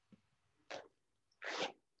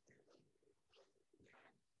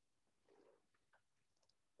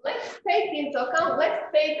 Let's take into account,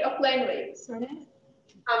 let's take a plane wave. Sorry?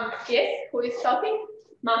 Yes, who is talking?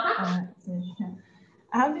 Maha?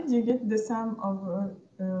 How did you get the sum of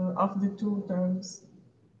the two terms?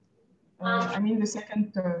 I mean the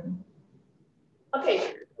second term.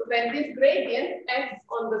 Okay, when this gradient acts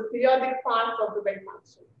on the periodic part of the wave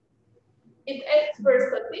function. It acts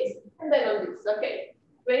first on this and then on this, okay?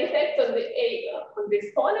 When it acts on the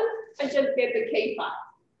exponent, I just get the K part.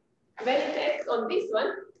 When it acts on this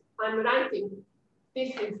one, I'm writing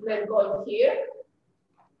this is then going here.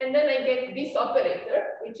 And then I get this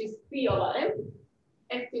operator, which is P over M,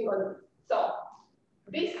 acting on it. So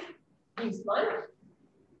this gives 1.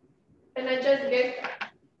 And I just get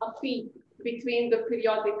a P between the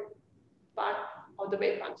periodic part of the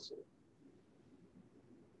wave function.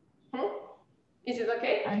 Is it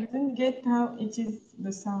okay? I didn't get how it is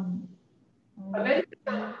the sum. No,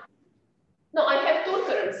 I have two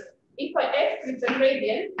terms. If I act with the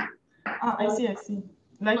gradient. I see.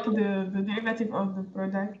 Like the derivative of the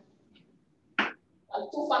product.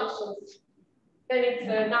 Two functions. Then it's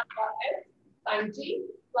number f times g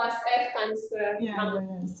plus f times number.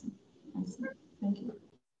 I see. Thank you.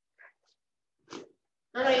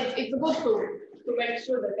 And it's good to make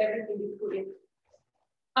sure that everything is good in.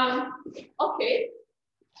 Okay.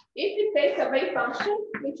 If we take a wave function,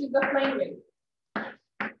 which is the plane wave.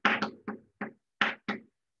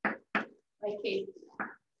 Okay.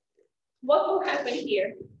 What will happen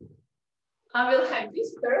here? I will have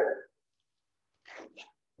this term,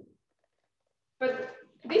 But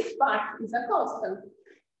this part is a constant.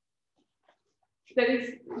 There is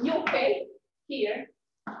UK here.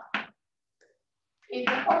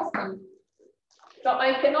 It's a constant. So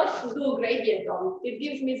I cannot do gradient on it. It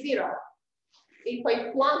gives me 0. If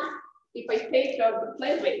I take the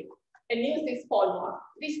plane wave and use this formula,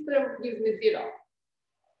 this term gives me 0.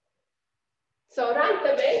 So right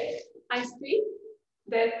away, I see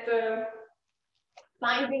that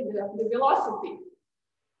finding the velocity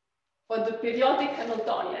for the periodic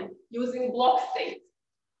Hamiltonian using block states,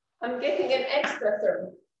 I'm getting an extra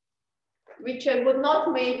term, which I would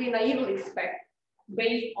not maybe naively expect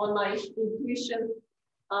based on my intuition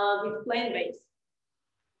with plane waves.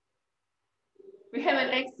 We have an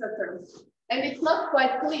extra term, and it's not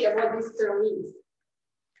quite clear what this term means.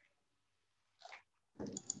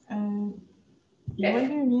 What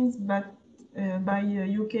do you mean by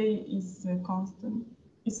UK is constant?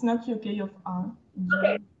 It's not UK of R.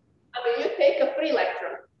 Okay, I mean, you take a free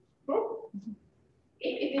electron.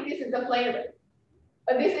 This is the plane wave,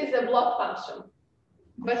 but this is a block function.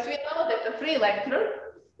 But we know that the free electron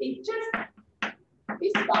is just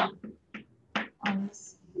this one,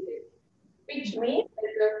 which means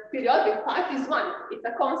that the periodic part is 1. It's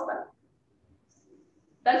a constant.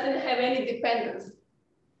 Doesn't have any dependence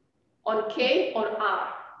on K or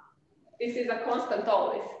R. This is a constant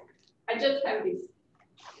always. I just have this.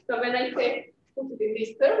 So when I put it in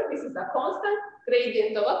this term, this is a constant.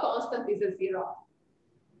 Gradient of a constant is a 0.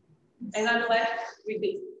 And I'm left with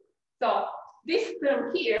this. So this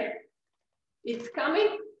term here, it's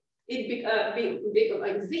coming. It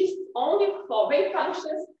exists only for wave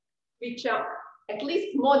functions which are at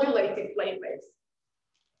least modulated plane waves.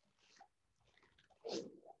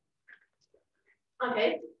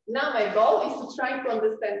 Okay, now my goal is to try to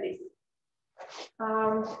understand this.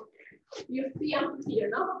 You see I'm here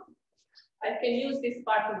now. I can use this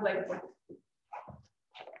part of Blackboard.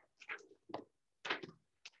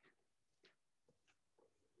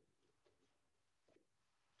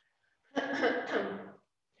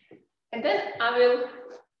 And then I will,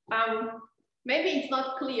 maybe it's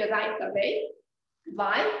not clear right away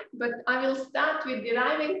why, but I will start with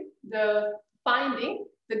deriving finding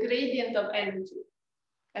the gradient of energy.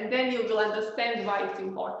 And then you will understand why it's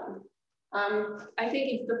important. I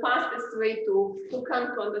think it's the fastest way to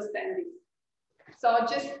come to understand this. So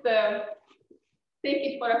just take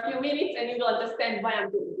it for a few minutes and you will understand why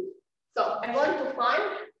I'm doing this. So I want to find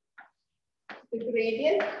the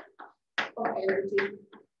gradient of energy.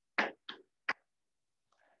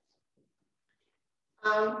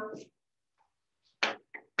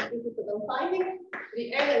 This is what I'm finding.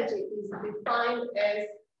 The energy is defined as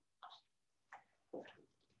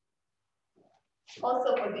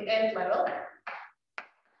also for the end level.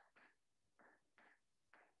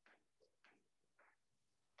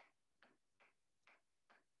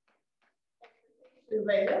 The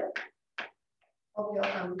value of your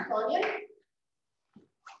Hamiltonian.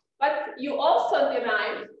 But you also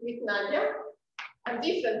derive with Nadia a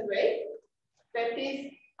different way, that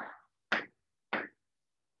is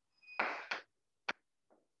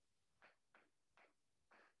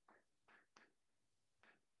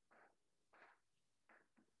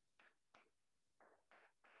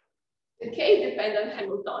the K-dependent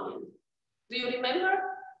Hamiltonian. Do you remember?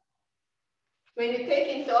 When you take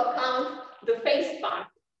into account the phase part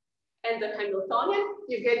and the Hamiltonian,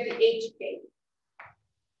 you get the HK.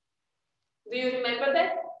 Do you remember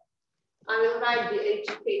that? I will write the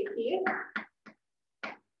HK here.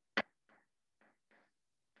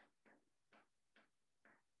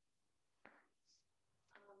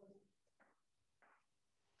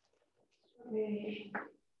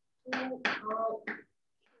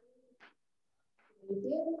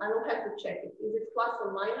 I will have to check it. Is it plus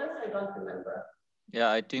or minus? I don't remember.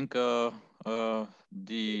 Yeah, I think the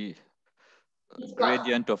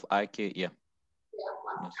gradient of IK, yeah. Yeah,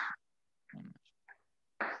 plus. Yes.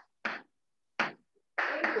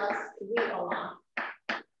 Plus V over R.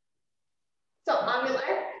 So I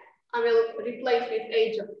will replace this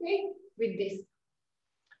H of K with this.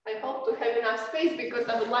 I hope to have enough space because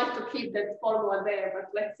I would like to keep that formula there, but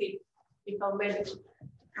let's see if I'll manage.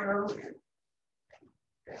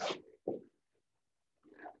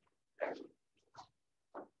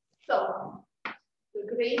 So the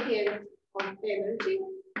gradient of energy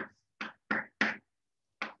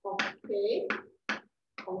of K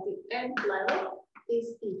of the nth level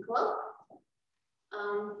is equal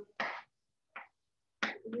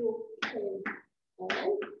UKN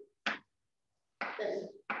then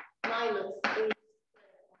minus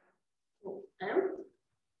A2M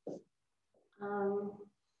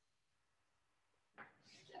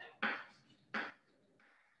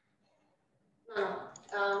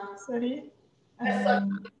Sorry. Yes, sorry.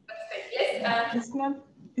 Yeah,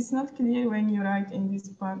 it's not clear when you write in this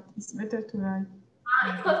part. It's better to write.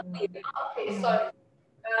 It's not clear. Okay, sorry.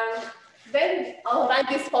 Then I'll write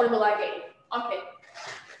this formula again. Okay.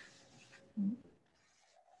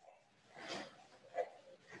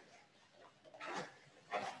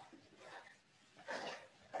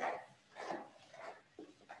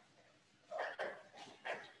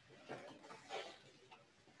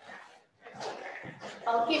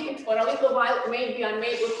 I'll keep it for a little while. Maybe I'm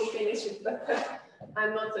able to finish it, but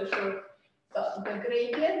I'm not so sure. So the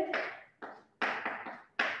gradient.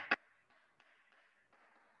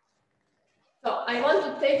 So I want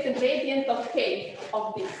to take the gradient of k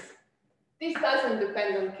of this. This doesn't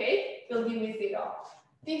depend on k, it will give me 0.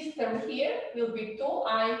 This term here will be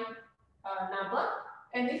 2i nabla,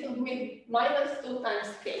 and this will be minus 2 times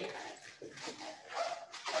k.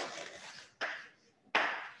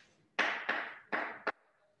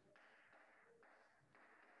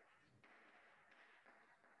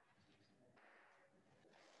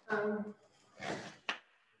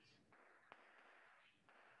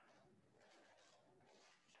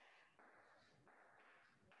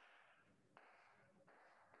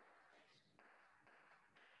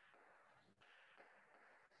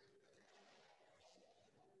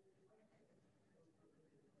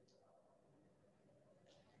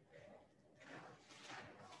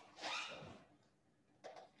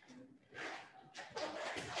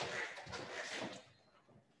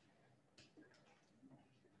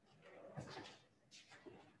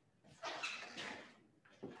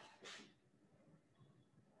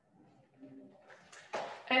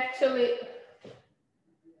 Actually,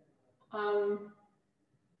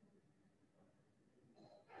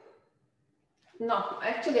 no,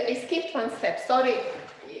 actually I skipped one step, sorry.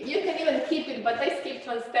 You can even keep it, but I skipped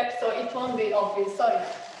one step, so it won't be obvious, sorry.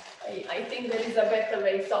 I think there is a better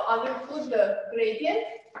way. So I will put the gradient.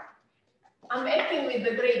 I'm acting with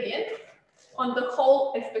the gradient on the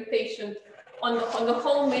whole expectation, on the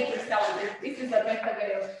whole matrix element. This is a better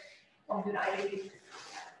way of deriving it.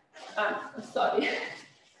 Sorry.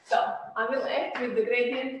 So I will act with the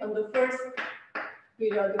gradient on the first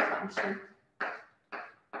periodic function.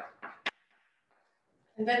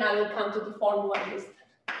 And then I will come to the formula list.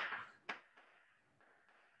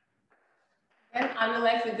 Then I will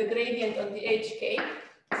act with the gradient on the hk.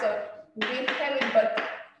 So we have it, but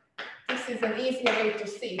this is an easier way to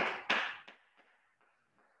see it.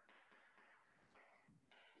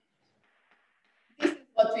 This is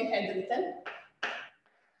what we had written.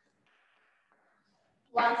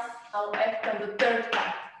 Plus, I'll act on the third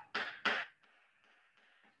part.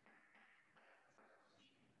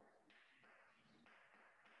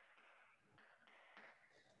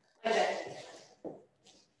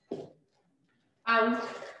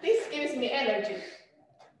 This gives me energy.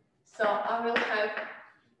 So I will have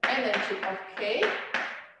energy of K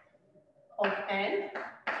of N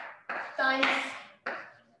times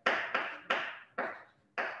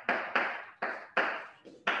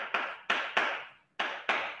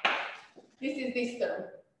this is this term.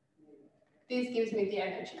 This gives me the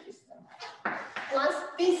energy this term. Plus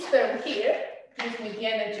this term here gives me the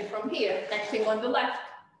energy from here, acting on the left.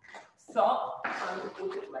 So I will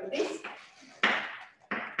put it like this.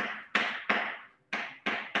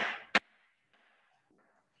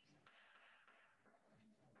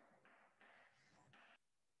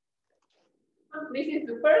 This is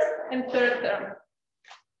the first and third term.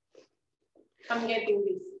 I'm getting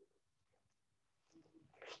this.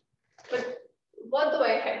 But what do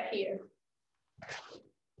I have here?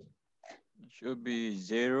 It should be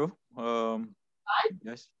 0.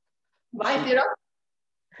 Yes. Why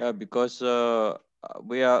 0? Because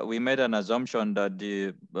we made an assumption that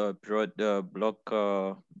the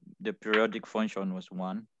periodic function was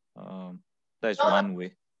 1. That's one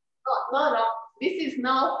way. No. This is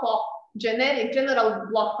now for general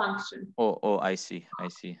block function. Oh, I see.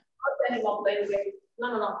 Not any more plain way.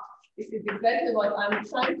 No. This is exactly what I'm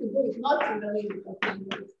trying to do. It's not in the limit of plain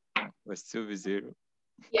ways. But still be 0.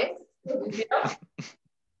 Yes, still be 0.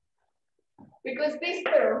 Because this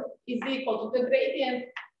term is equal to the gradient,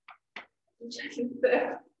 which is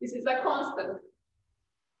there. This is a constant.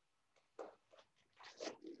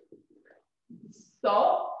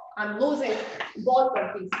 So I'm losing both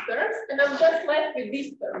of these terms, and I'm just left with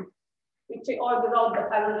this term, which I ordered out,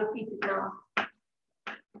 but I will repeat it now.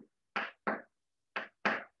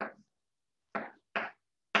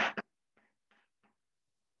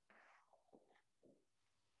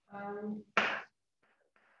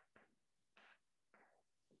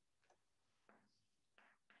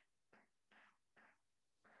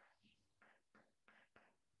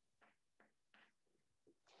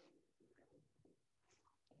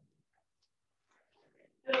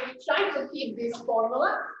 keep this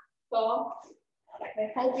formula. So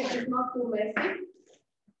I hope it is not too messy.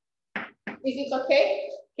 Is it okay?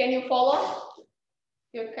 Can you follow?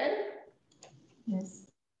 You can? Yes.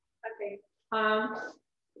 Okay.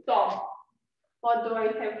 So what do I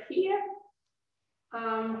have here?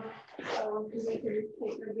 So to make a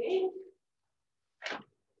mistake again.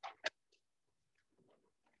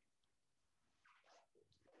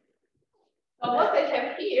 So what I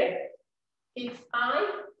have here is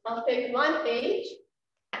I'll take one H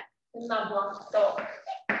and not one. So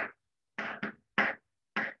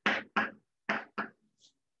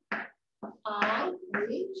I,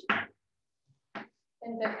 H,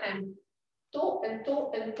 and then M. 2 and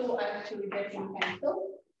 2 and 2 are actually getting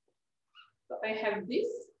canceled. So I have this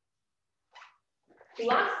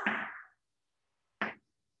plus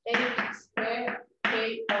H squared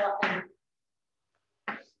K over M.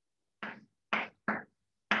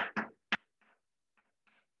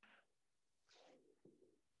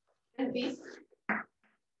 And this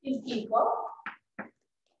is equal.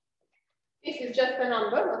 This is just a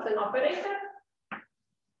number, not an operator.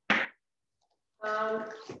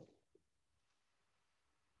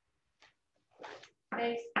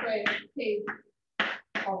 X squared K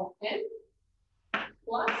over M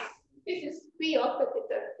plus, this is P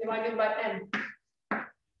operator divided by M.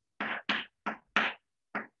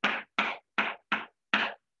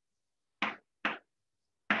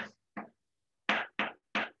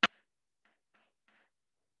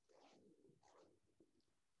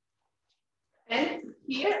 And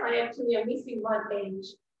here I actually am missing one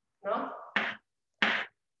H, no?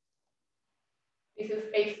 This is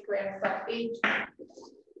H squared, so H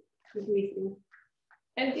is missing.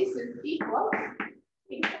 And this is equal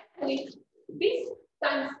exactly this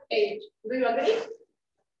times H. Do you agree?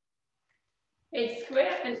 H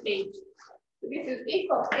squared and H. So this is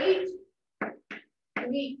equal to H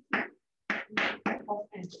V of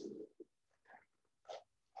N.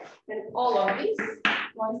 And all of this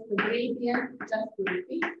was the gradient, just to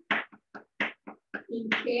repeat, in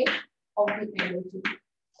K of the energy.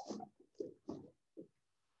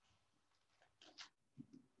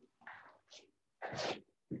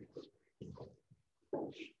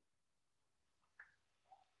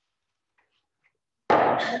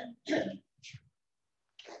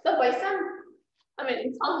 So by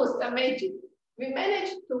it's almost amazing. We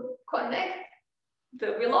managed to connect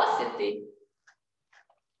the velocity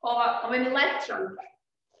of an electron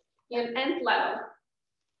in nth level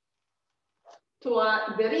to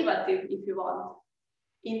a derivative, if you want,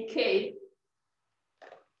 in K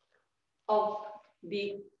of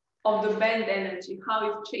the band energy, how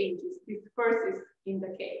it changes, disperses in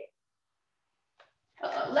the K.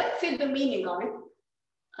 Let's see the meaning of it.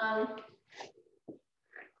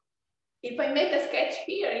 If I make a sketch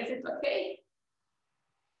here, is it okay?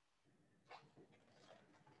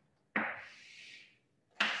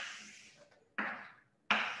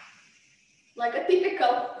 Like a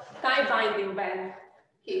typical tie binding band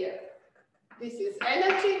here. This is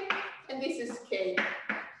energy and this is K.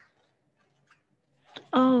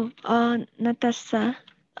 Oh, Natasha,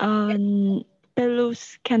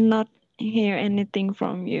 Pelus cannot hear anything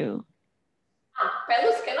from you.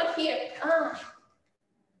 Pelus cannot hear.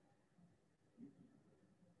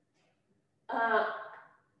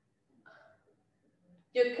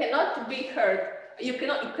 You cannot be heard. You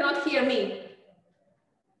cannot hear me.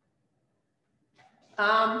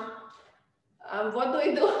 What do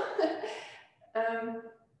I do?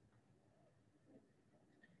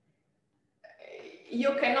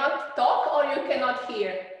 You cannot talk or you cannot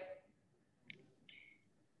hear.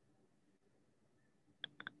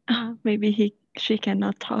 Maybe she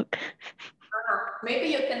cannot talk. Maybe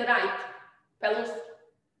you can write, Pelus.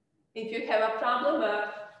 If you have a problem,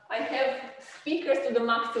 I have speakers to the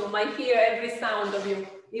maximum. I hear every sound of you,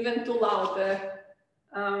 even too loud.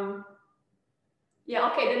 Yeah,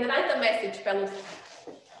 okay, then write a message, Pelus.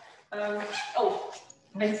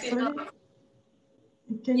 I see now.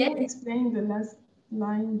 Can you explain the last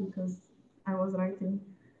line, because I was writing?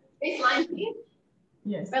 This line here?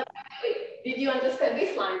 Yes. Well, did you understand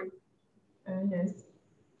this line? Yes.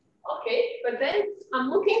 Okay, but then I'm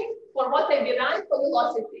looking for what I derive for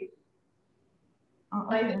velocity.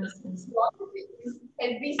 Velocity is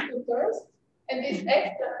at these two terms and this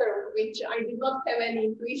extra term, which I did not have any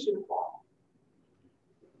intuition for.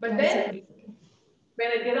 But then, when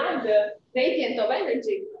I derive the gradient of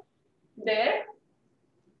energy there,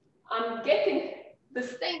 I'm getting the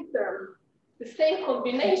same term, the same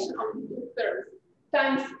combination of the two terms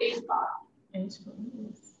times h bar. H bar,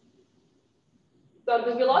 yes. So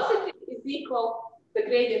the velocity is equal to the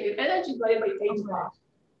gradient of energy divided by h bar.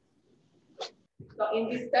 So in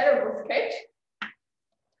this terrible sketch,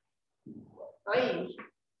 it's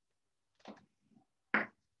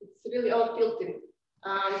really all tilted.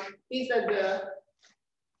 These are the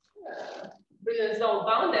brilliant zone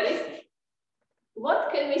boundaries.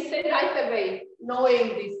 What can we say right away, knowing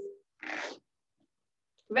this?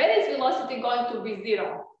 When is velocity going to be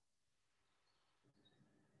 0?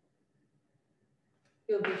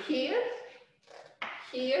 It will be here,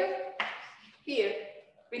 here, here.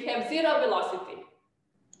 We have 0 velocity.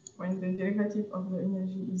 When the derivative of the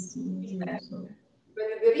energy is 0, so. When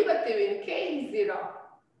the derivative in k is 0,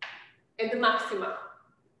 at the maxima.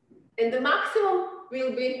 And the maximum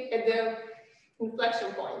will be at the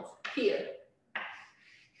inflection points here.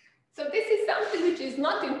 So this is something which is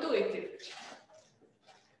not intuitive.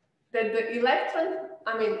 That the electron,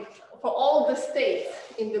 for all the states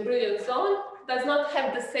in the brilliant zone, does not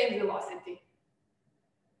have the same velocity.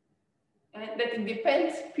 And that it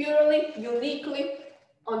depends purely, uniquely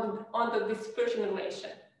on the dispersion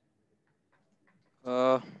relation.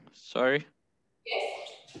 Sorry. Yes.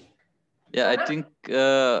 Yeah, I think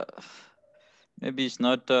maybe it's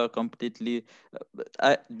not completely.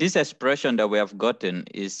 This expression that we have gotten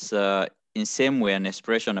is in same way an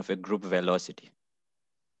expression of a group velocity.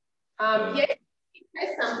 Yes, it has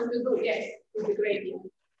something to do, yes, with the gradient.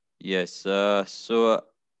 Yes, so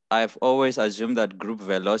I've always assumed that group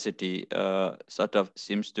velocity sort of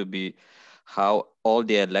seems to be how all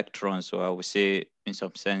the electrons, or I would say in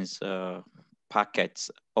some sense, packets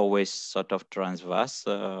always sort of transverse.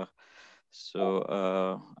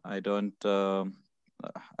 So I don't,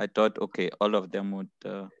 I thought, okay, all of them would.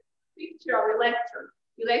 Picture of electron.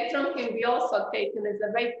 Electron can be also taken as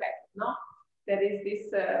a wave packet, no? There is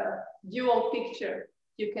this dual picture.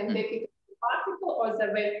 You can take it as a particle or as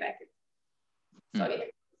a wave packet. So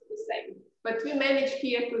it's the same. But we manage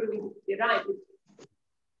here to derive it,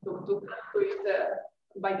 to come to it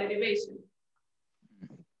by derivation.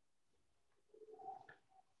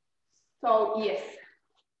 So yes.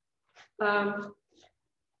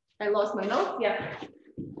 I lost my notes, yeah.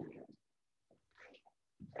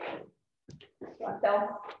 So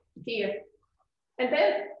here. And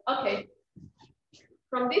then, okay,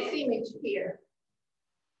 from this image here,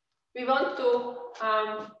 we want to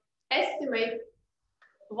estimate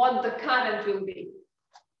what the current will be.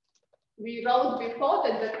 We wrote before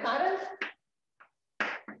that the current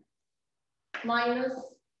minus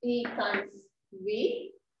E times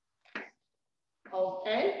V of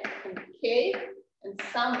N and K and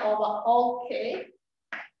sum over all K,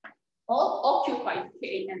 all occupied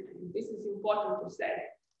K, and this is important to say,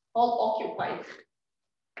 all occupied.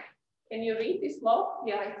 Can you read this law?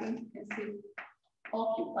 Yeah, I think you can see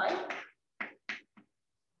occupied.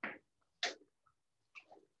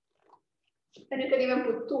 And you can even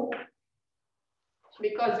put 2,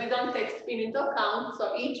 because we don't take spin into account,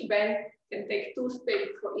 so each band can take 2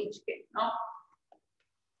 states for each K, no?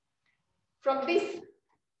 From this,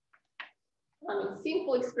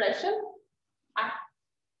 simple expression,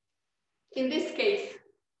 in this case,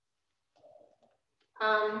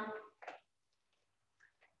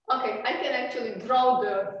 okay, I can actually draw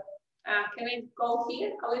the, can I go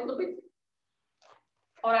here a little bit?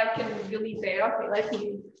 Or I can delete there, okay, let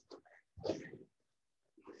me.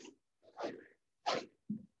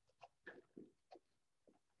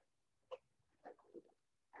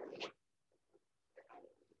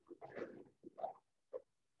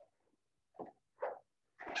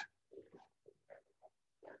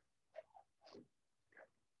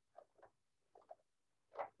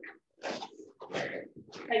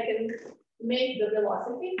 I can make the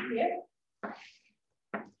velocity here.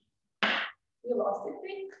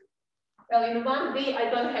 Velocity. Well, in 1D, I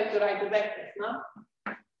don't have to write the vectors, no?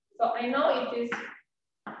 So I know it is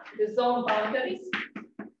the zone boundaries.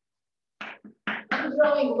 I'm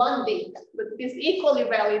drawing 1D, but it is equally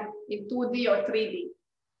valid in 2D or 3D.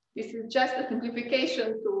 This is just a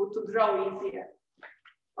simplification to draw easier.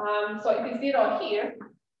 So it is 0 here,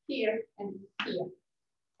 here, and here.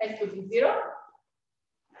 Has to be 0.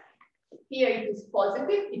 Here it is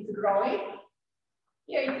positive, it's growing.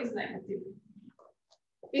 Here it is negative.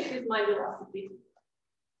 This is my velocity.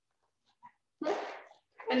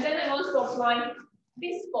 And then I want to apply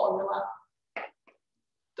this formula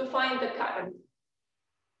to find the current.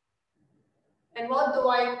 And what do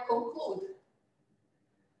I conclude?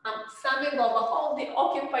 I'm summing over all the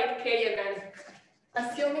occupied K and N,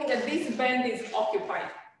 assuming that this band is occupied.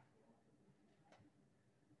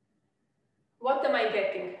 What am I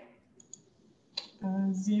getting?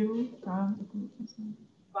 0 current equation.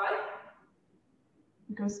 Why?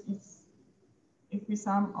 Because if we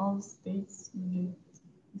sum all states, we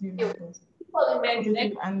get 0 positive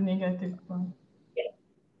and and negative one.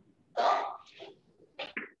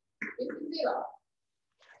 0.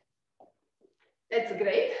 That's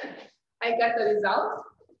great. I got the result,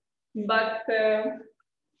 but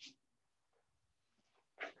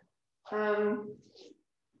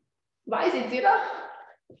why is it 0?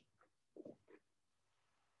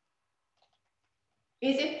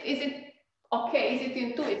 Is it okay? Is it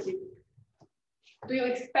intuitive? Do you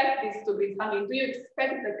expect this to be? I mean, do you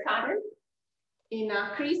expect the current in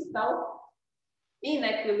a crystal in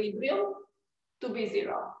equilibrium to be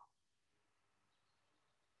 0?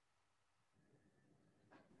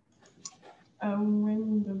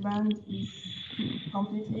 When the band is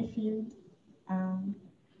completely filled, can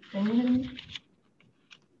you hear me?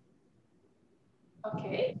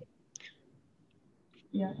 Okay.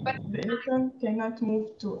 Yeah, but the electron cannot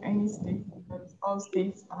move to any state, but all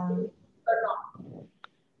states are.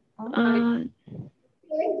 The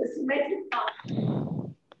symmetric part.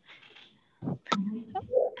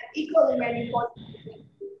 Equally many positive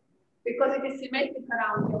because it is symmetric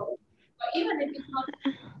around the whole. But even if it's not,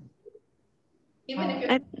 even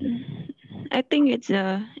if I think it's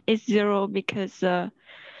 0 because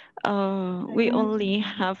we only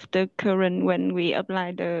have the current when we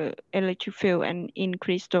apply the electric field, and in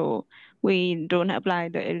crystal we don't apply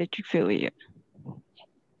the electric field yet.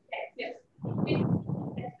 yes.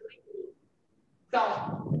 So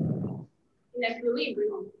in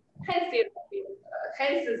equilibrium, hence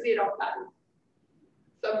the 0 current.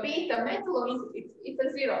 So be it a metal or it's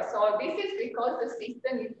a 0. So this is because the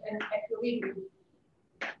system is an equilibrium.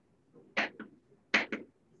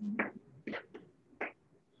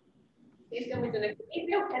 System is an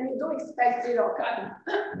equilibrium, and you do expect 0 current.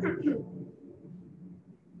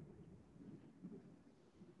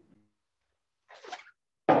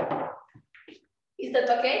 Is that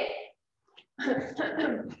okay?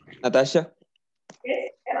 Natasha? Yes,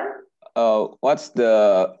 Evan? What's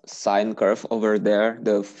the sine curve over there,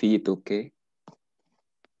 the V to K?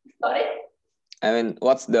 Sorry? I mean,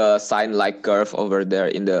 what's the sine-like curve over there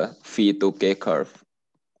in the V to K curve?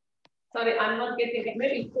 Sorry, I'm not getting it.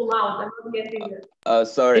 Maybe it's too loud. I'm not getting it.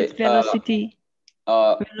 Sorry. It's velocity.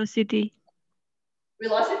 Velocity.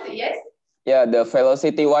 Velocity, yes? Yeah, the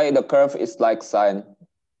velocity, why the curve is like sine?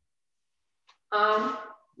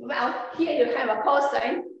 Well, here you have a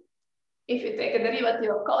cosine. If you take a derivative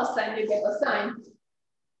of cosine, you get a sine.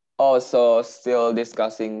 Oh, so still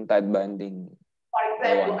discussing tight binding. For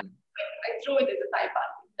example, I drew it as a type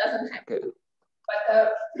binding. It doesn't have to. But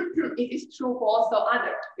it is true for also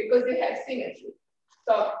other because they have symmetry.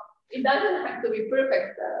 So it doesn't have to be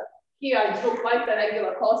perfect. Here I drew quite a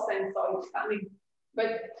regular cosine, so it's coming.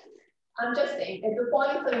 But I'm just saying, at the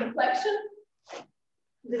point of inflection,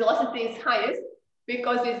 the velocity is highest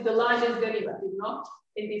because it's the largest derivative, not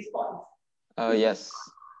in this point. Yes.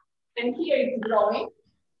 And here it's growing,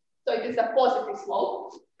 so it is a positive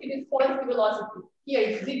slope. It is positive velocity. Here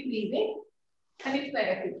it's decreasing, and it's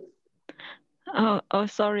negative. Oh,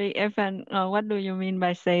 sorry, Evan. What do you mean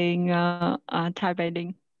by saying tie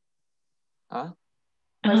binding? Huh?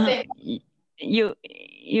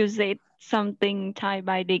 You said something tie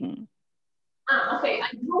binding. Okay.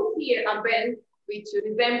 I drew here a band which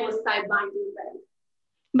resembles tie binding band.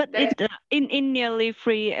 But it in nearly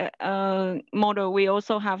free model, we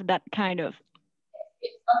also have that kind of.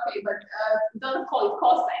 Okay, but don't call it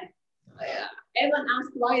cosine. Evan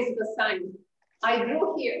asked why is it a sine. I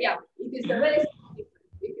drew here, yeah, it is a very small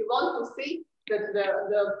difference. If you want to see that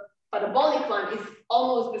the parabolic one is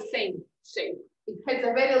almost the same shape. It has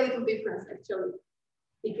a very little difference actually.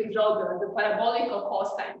 If you draw the parabolic or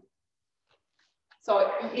cosine. So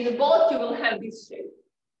in both you will have this shape.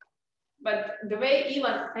 But the way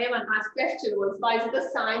Evan asked question was why is it a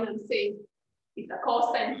sine and saying it's a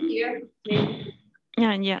cosine here. Maybe.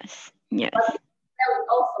 Yes. But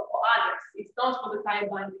also for others. It's not for the tie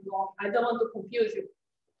binding law. I don't want to confuse you.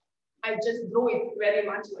 I just drew it very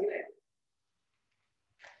much like that.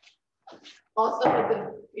 Also,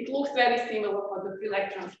 it looks very similar for the free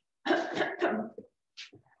electrons.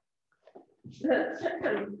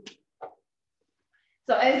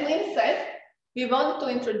 So as Lynn said, we want to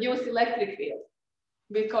introduce electric field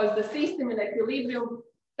because the system in equilibrium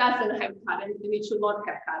doesn't have current and it should not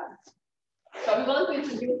have current. So we want to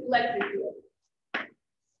introduce electric field.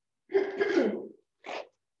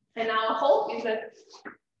 And our hope is that,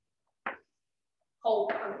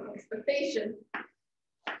 expectation,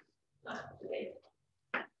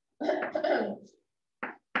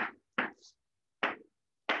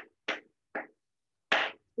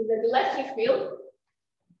 is that electric field,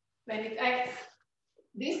 when it acts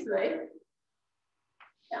this way,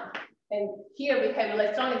 yeah, and here we have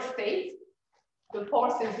electronic state, the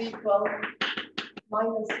force is equal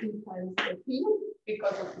minus E times the P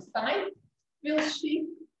because of the sign. will shift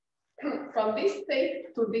from this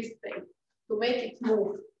state to this state to make it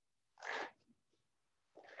move.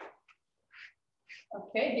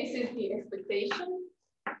 Okay, this is the expectation.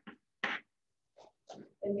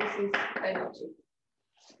 And this is energy.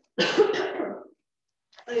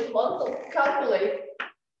 I want to calculate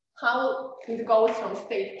how it goes from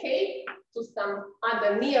state K to some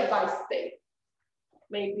other nearby state.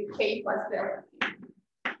 Maybe K plus delta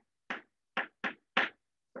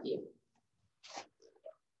here.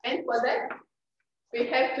 And for that, we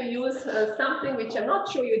have to use something which I'm not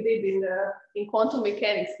sure you did in quantum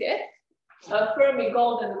mechanics yet, Fermi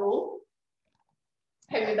golden rule.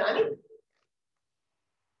 Have you done it?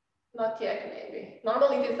 Not yet, maybe.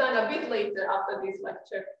 Normally it is done a bit later after this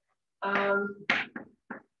lecture.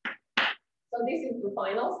 So this is the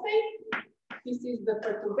final state. This is the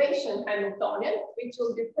perturbation Hamiltonian, which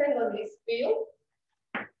will depend on this field.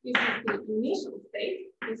 This is the initial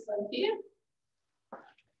state, this one here,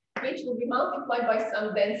 which will be multiplied by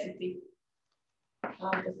some density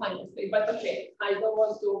of the final state. But okay, I don't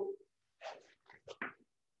want to.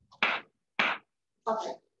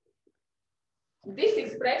 Okay. This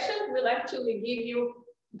expression will actually give you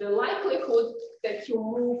the likelihood that you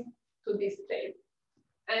move to this state.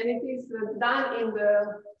 And it is done in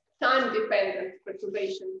the time-dependent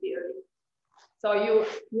perturbation theory. So you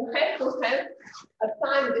have to have a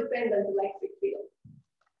time-dependent electric field.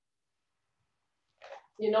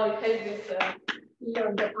 You know, it has this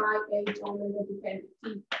here, the I, H, omega dependent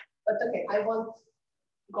T. But okay, I won't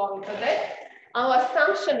go into that. Our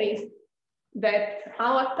assumption is that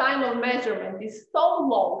our time of measurement is so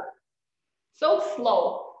long, so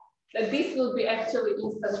slow, that this will be actually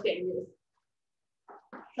instantaneous.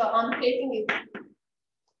 So I'm taking it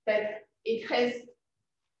that it has,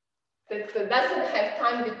 that doesn't have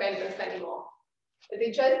time dependence anymore. That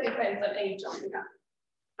it just depends on H omega.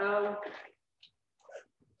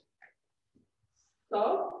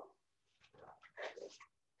 So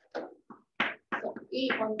E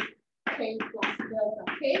on K plus delta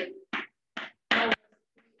K.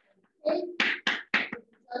 Okay,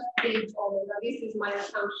 just H omega. This is my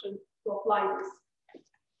assumption to apply this.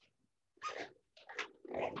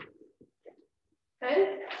 And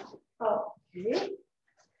okay.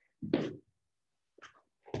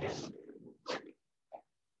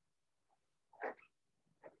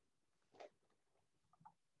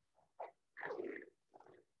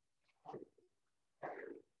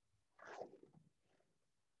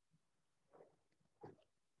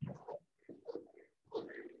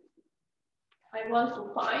 I want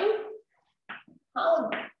to find how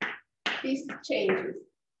this changes.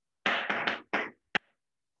 I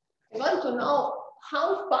want to know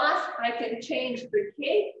how fast I can change the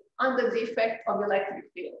K under the effect of electric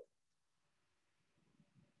field.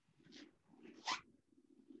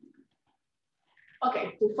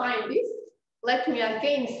 Okay, to find this, let me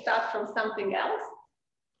again start from something else.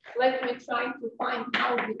 Let me try to find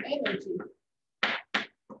how the energy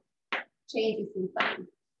changes in time.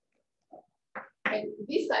 And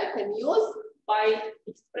this I can use by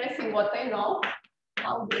expressing what I know,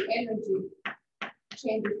 how the energy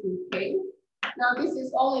changes in K. Now this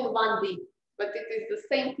is all in 1D, but it is the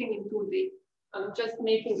same thing in 2D. I'm just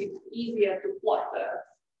making it easier to plot.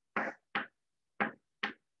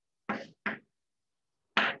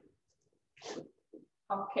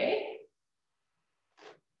 Okay.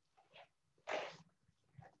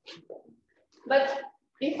 But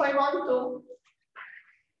if I want to,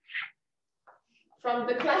 from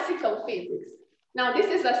the classical physics, now this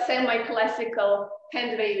is a semi-classical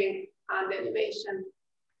hand-waving derivation.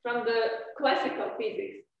 From the classical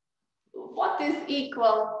physics, what is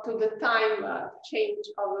equal to the time change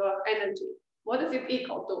of energy? What is it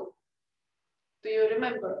equal to? Do you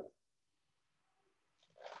remember?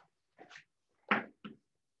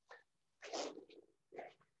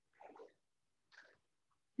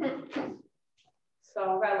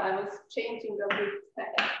 So, well, I was changing a bit.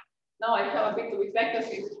 Now I have a bit with vectors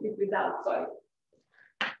with without, sorry.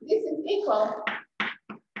 This is equal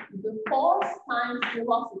to the force times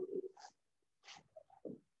velocity.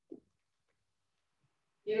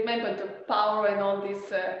 You remember the power and all these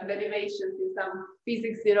derivations in some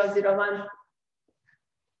physics 001.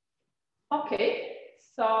 Okay,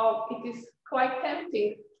 so it is quite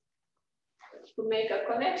tempting to make a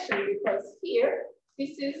connection because here,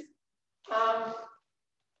 this is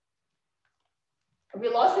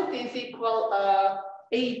velocity is equal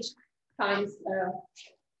h times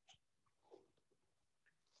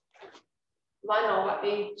 1 over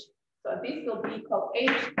h. So this will be equal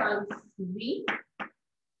h times v.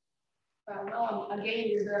 Well, now I'm again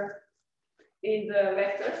in the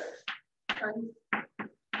vectors times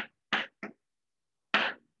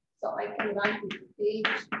I can write it H.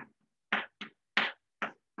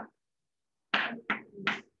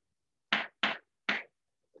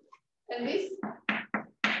 And this,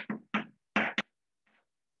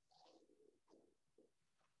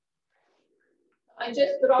 I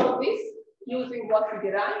just draw this using what we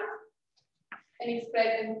derived, and it's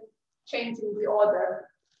present changing the order.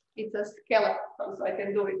 It's a skeleton, so I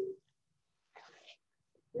can do it.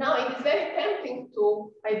 Now it is very tempting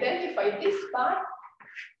to identify this part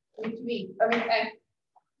with F.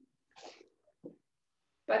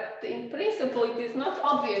 But in principle, it is not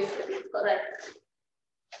obvious that it's correct.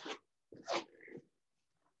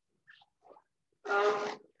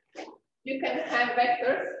 You can have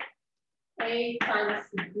vectors A times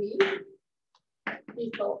B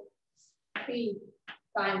equals C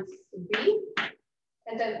times B.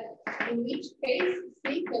 And then in which case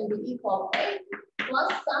C can be equal A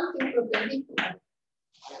plus something perpendicular.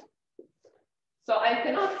 So I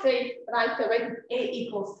cannot say right away A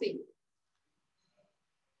equals C.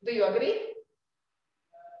 Do you agree?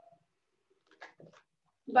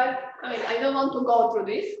 But I mean, I don't want to go through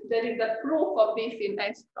this. There is a proof of this in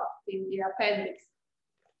extract in the appendix.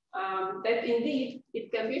 That indeed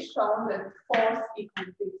it can be shown that force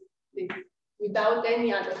equals this without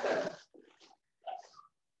any other term.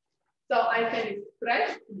 So I can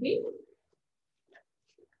express this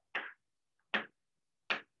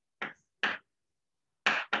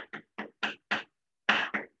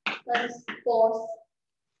as force.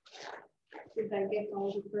 Did I get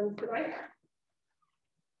all the terms right?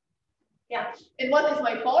 Yeah. And what is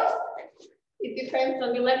my force? It depends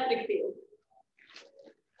on the electric field.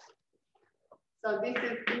 So this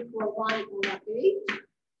is equal 1/8.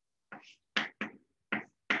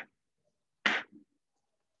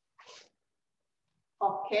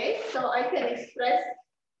 Okay, so I can express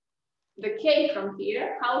the K from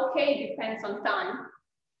here. How K depends on time.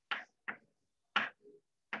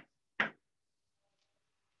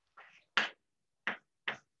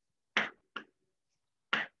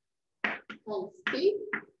 Times T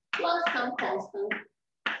plus some constant.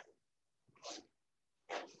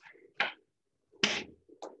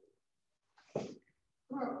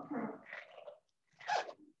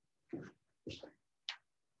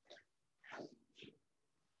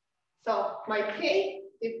 So my K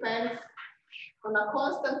depends on a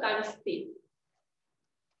constant times T.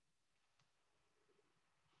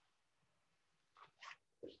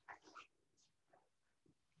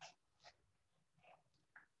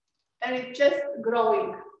 And it's just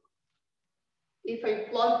growing. If I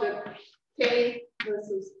plot the K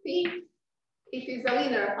versus T, it is a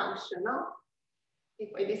linear function, no? If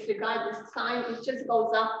I disregard this sign, it just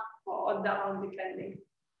goes up or down depending.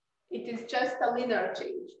 It is just a linear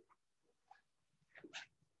change.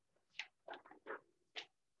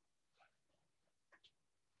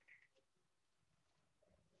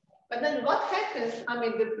 But then what happens, I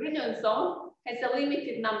mean, the Brillouin zone has a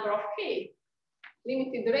limited number of K,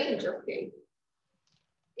 limited range of K.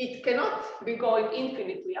 It cannot be going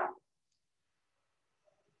infinitely up.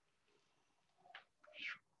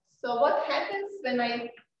 So what happens when I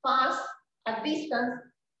pass a distance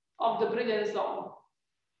of the Brillouin zone?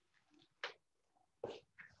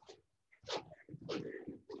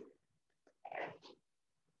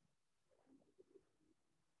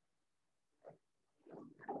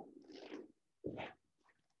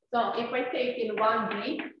 So if I take in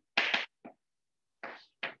 1D,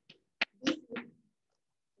 this is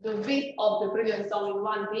the width of the Brillouin zone in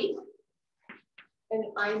 1D, and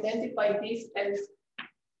I identify this as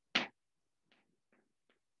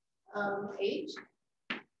H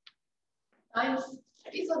times,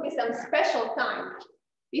 this will be some special time.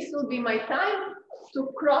 This will be my time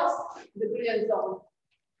to cross the Brillouin zone.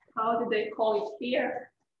 How do they call it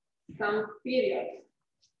here? Some period.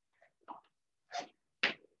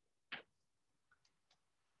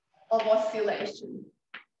 Of oscillation.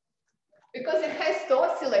 Because it has to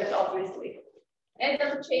oscillate, obviously. As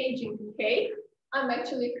I'm changing K, I'm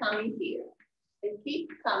actually coming here and keep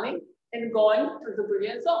coming and going to the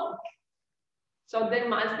Brillouin zone. So there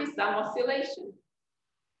must be some oscillation.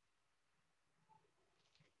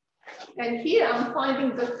 And here I'm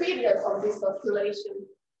finding the period of this oscillation.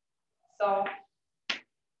 So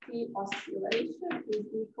T oscillation is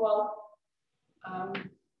equal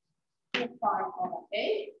 2 pi over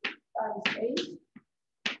A times H.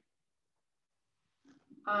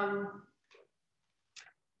 Okay.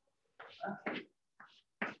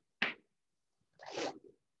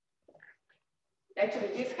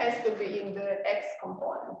 Actually, this has to be in the X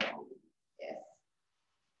component. Yes.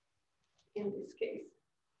 In this case.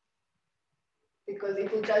 Because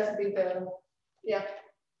it will just be the, yeah.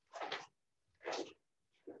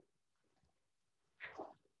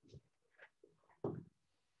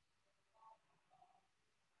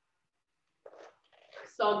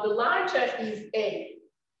 So the larger is A.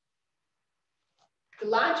 The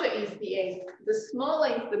larger is the A. The smaller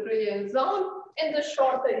is the brilliant zone, and the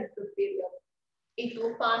shorter is the period. It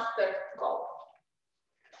will faster go.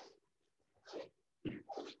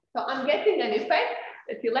 So I'm getting an effect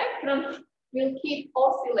that electrons will keep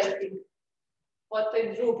oscillating. What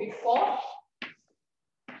I drew before.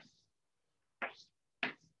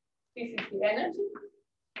 This is the energy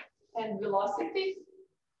and velocity.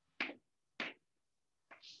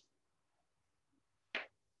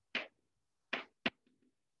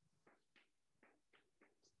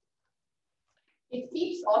 It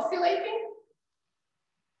keeps oscillating,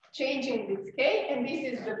 changing its K, and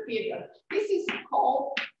this is the period. This is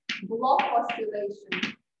called block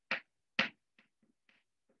oscillation.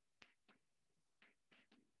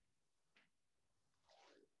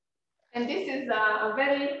 And this is a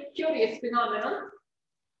very curious phenomenon,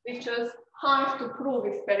 which is hard to prove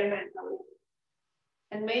experimentally.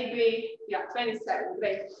 And maybe, yeah, 27,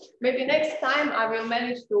 great. Maybe next time I will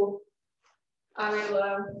manage to, I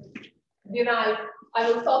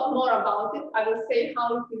will talk more about it. I will say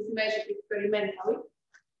how it is measured experimentally.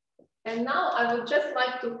 And now I would just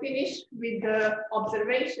like to finish with the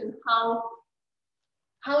observation how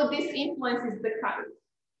this influences the current.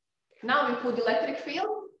 Now we put electric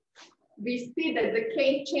field. We see that the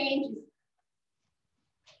K changes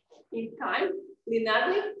in time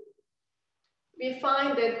linearly. We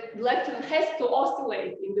find that the electron has to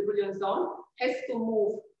oscillate in the brilliant zone, has to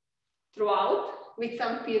move throughout with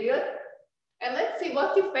some period. And let's see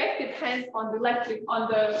what effect it has on the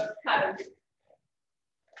current.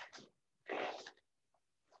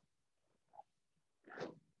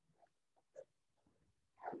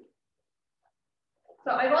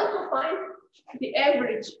 So I want to find the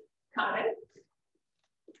average current.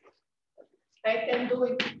 I can do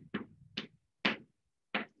it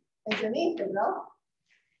as an integral.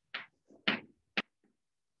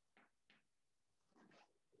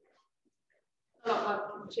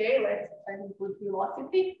 J, let's put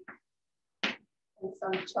velocity and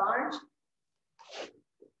some charge.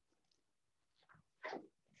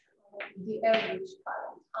 The average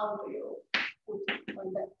current, how do you put it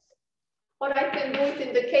on that? Or I can do it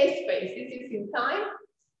in the K space. This is in time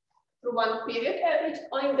through one period average,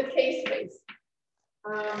 or in the K space.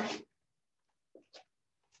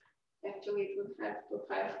 Actually, it would have to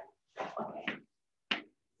have, okay,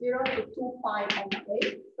 0 to 2 pi on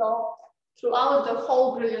K. So throughout the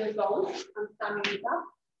whole brilliant zone, I'm summing it up.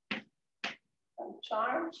 Some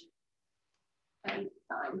charge and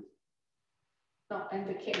time. No, and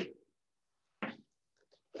the K.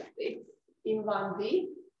 It's in 1D.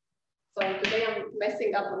 So today I'm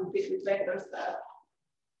messing up a bit with vectors.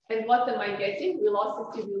 And what am I getting?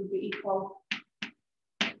 Velocity will be equal.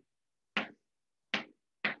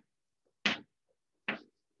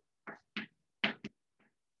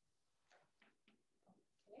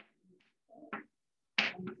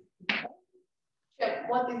 Check,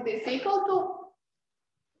 what is this equal to?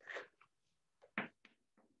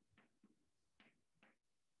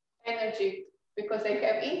 Energy, because I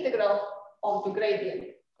have integral of the gradient.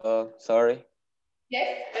 Sorry.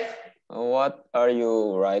 Yes, yes. What are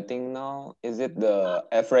you writing now? Is it the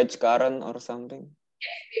average current or something?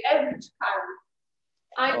 Yes, the average current.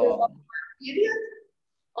 Either over a period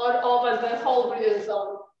or over the whole brilliant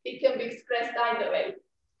zone. It can be expressed either way.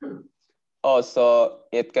 Oh, so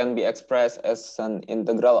it can be expressed as an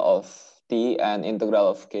integral of T and integral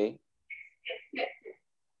of K? Yes,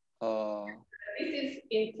 yes. This is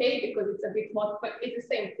in K because it's a bit more, but it's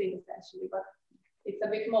the same thing essentially, but it's a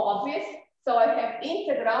bit more obvious. So I have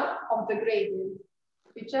integral of the gradient,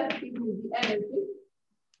 which just gives me the energy.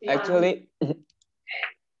 Actually,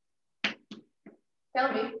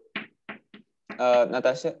 tell me.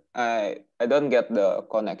 Natasha, I don't get the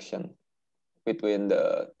connection between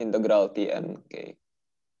the integral T and K.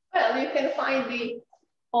 Well, you can find the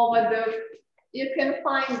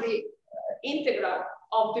integral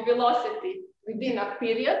of the velocity within a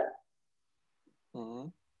period.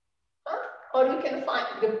 Or you can find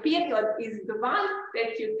the period is the one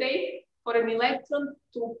that you take for an electron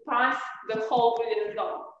to pass the whole brilliant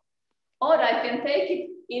zone. Or I can take it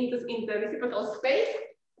in the reciprocal space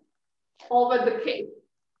over the K,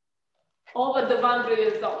 over the one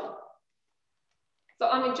brilliant zone. So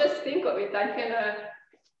I mean, just think of it. I can.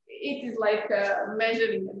 It is like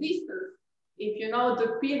measuring a distance. If you know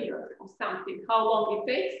the period of something, how long it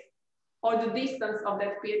takes, or the distance of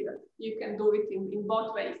that period, you can do it in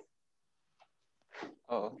both ways.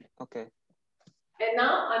 Oh, okay. And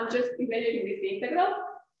now I'm just measuring this integral.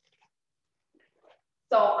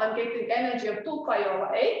 So I'm getting energy of 2 pi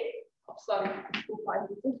over A. Oh, sorry, 2 pi.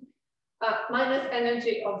 minus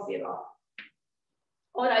energy of 0.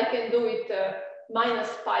 Or I can do it minus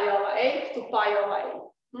pi over a to pi over a.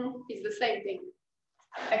 It's the same thing.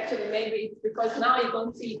 Actually, maybe it's because now you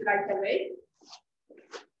don't see it right away.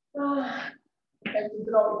 I have to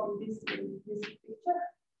draw it in this picture.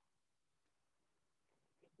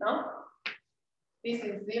 No? This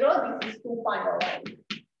is 0, this is 2 pi over a.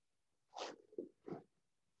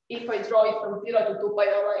 If I draw it from 0 to 2 pi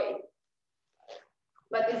over a.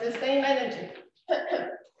 But it's the same energy.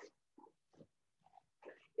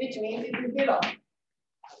 Which means it is 0.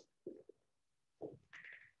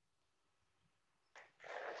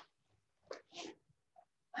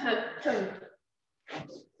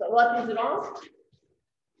 So what is wrong?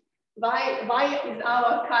 Why is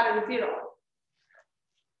our current 0?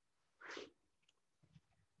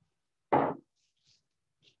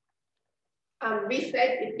 We said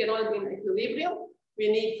it cannot be in equilibrium.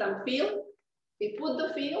 We need some field. We put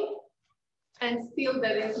the field, and still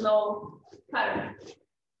there is no current.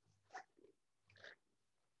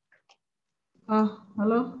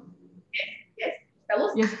 Hello? Yes,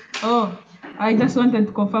 hello? Yes. Oh, I just wanted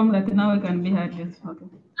to confirm that now we can be heard. Yes. Okay.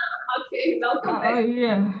 Okay, welcome back.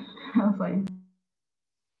 Yeah, fine.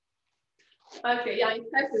 Okay, yeah, it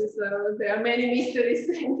happens. There are many mysteries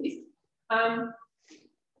in this.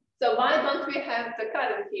 So why don't we have the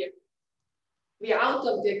current here? We are out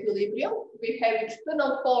of the equilibrium. We have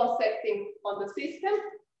external force acting on the system,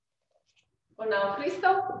 on our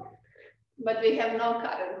crystal, but we have no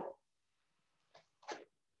current.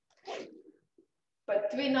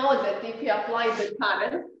 But we know that if you apply the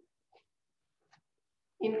current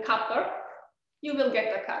in copper, you will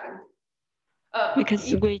get a current.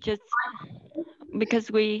 Because we just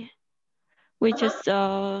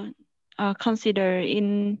consider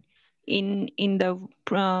in the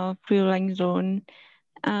pre-line zone.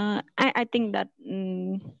 I think that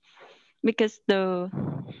because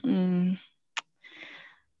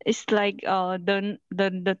it's like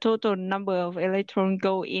the total number of electrons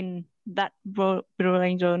go in that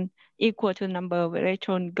pre-line zone equal to number of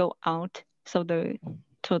electrons go out, so the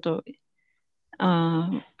total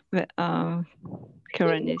current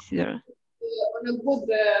is 0.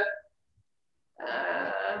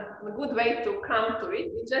 A good way to come to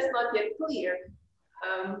it. It's just not yet clear.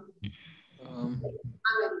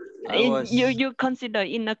 You consider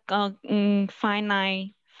in a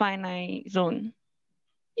finite zone.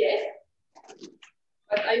 Yes,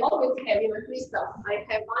 but I always have in a crystal. I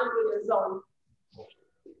have one in a zone.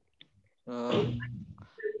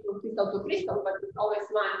 Crystal to crystal, but it's always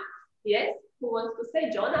one. Yes, who wants to say,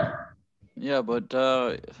 Jonah? Yeah, but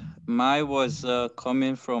my was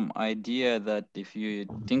coming from idea that if you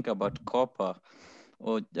think about copper,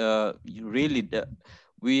 or you really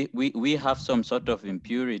we have some sort of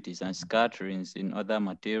impurities and scatterings in other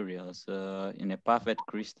materials. In a perfect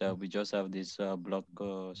crystal, we just have this block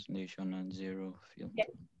oscillation and 0 field. Yeah,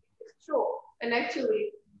 it's true. And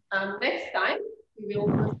actually, next time we will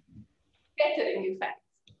do scattering effects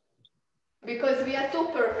because we are too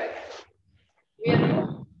perfect. We are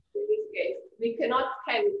too in this case. We cannot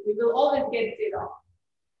have it. We will always get 0.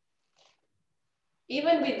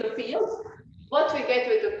 Even with the field, what we get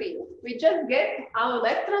with the field? We just get our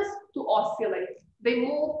electrons to oscillate. They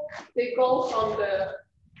move, they go from the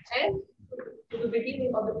end to the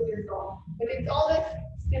beginning of the middle zone. And it's always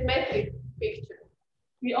symmetric picture.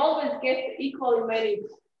 We always get equally many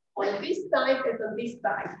on this side and on this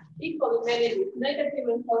side. Equally many with negative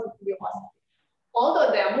and positive velocity.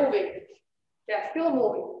 Although they are moving, they are still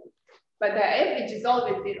moving, but the average is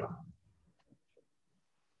always 0.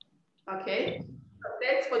 Okay, so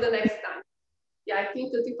that's for the next time. Yeah, I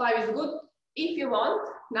think 35 is good. If you want,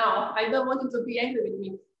 now, I don't want you to be angry with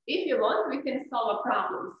me. If you want, we can solve a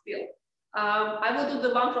problem still. I will do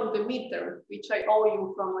the one from the midterm, which I owe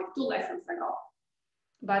you from like 2 lessons ago.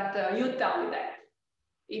 But you tell me that.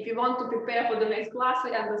 If you want to prepare for the next class,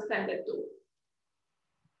 I understand that too.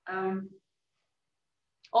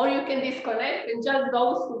 Or you can disconnect and just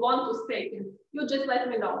those who want to stay, you just let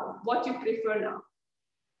me know what you prefer now.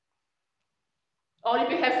 Or if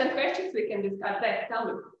you have some questions, we can discuss that. Tell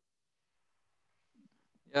me.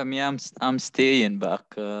 Yeah, me, I'm staying back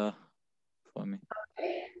for me.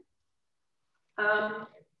 Okay.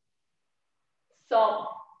 So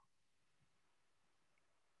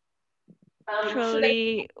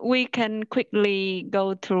Surely we can quickly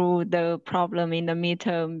go through the problem in the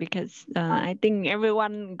midterm because I think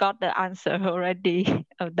everyone got the answer already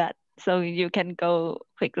of that. So you can go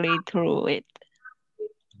quickly through it.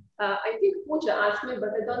 I think Pooja asked me, but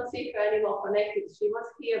I don't see her anymore connected. She was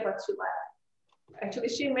here, but she left. Actually,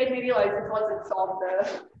 she made me realize it wasn't solved.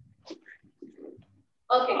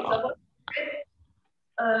 Okay, so what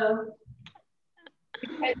we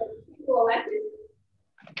had a single lattice.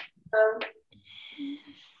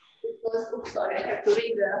 It was, oops, sorry, I have to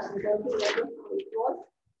read the it was.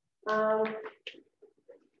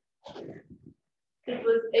 It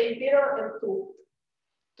was A0 and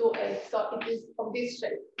 2A. So it is of this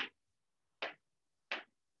shape.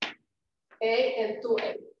 A and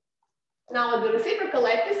 2A. Now the reciprocal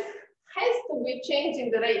lattice has to be changed in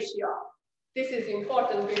the ratio. This is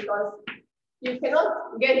important because you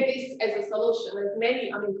cannot get this as a solution, as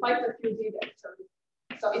many, quite a few did actually.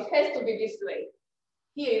 So it has to be this way.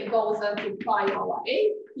 Here it goes until pi over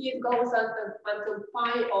A, here it goes until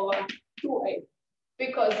pi over 2A,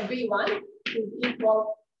 because B1 is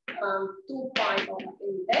equal 2 pi over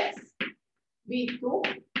AX, B2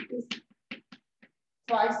 is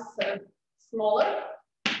twice smaller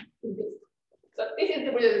than this. So this is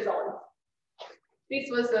the real result. This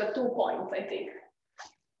was 2 points, I think,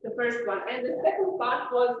 the first one. And the second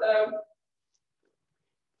part was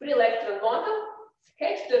free electron model.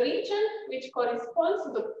 Sketch the region which corresponds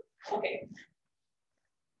to the,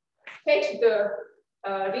 sketch the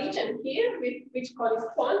region here which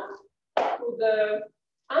corresponds to the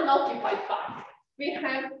unoccupied part. We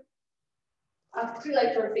have a free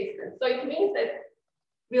electron system. So it means that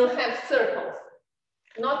we'll have circles,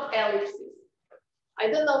 not ellipses. I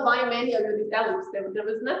don't know why many of you did ellipse. There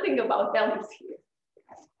was nothing about ellipse here.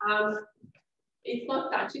 It's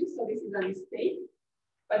not touching, so this is a mistake.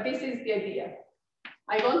 But this is the idea.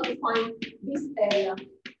 I want to find this area.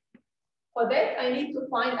 For that, I need to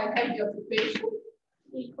find, I have the occupation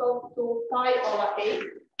equal to pi over 8.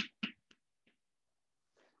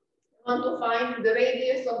 I want to find the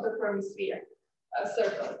radius of the Fermi-sphere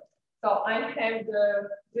circle. So I have the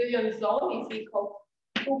brilliant zone is equal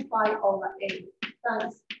to 2 pi over 8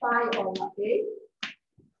 times pi over 8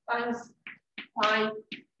 times pi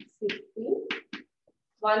 16.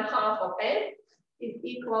 1/2 of n is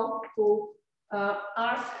equal to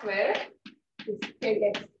r squared is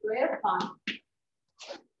kx squared pi.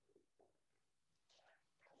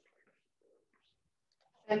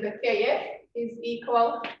 And the kf is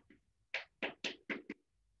equal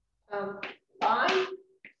pi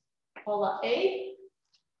over 8.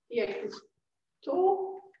 Here it is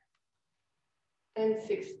 2 and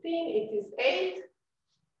 16. It is 8.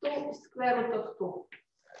 2 square root of 2.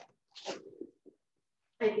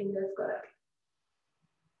 I think that's correct.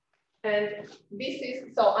 And this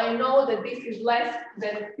is, so I know that this is less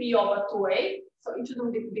than P over 2A, so it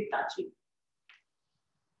shouldn't be touching.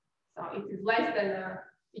 So it is less than,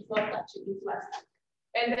 it's not touching, it's less.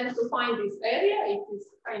 And then to find this area, it is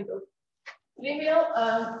kind of trivial.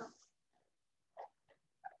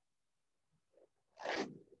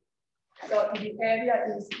 So the area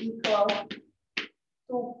is equal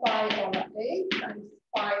to pi over 8 times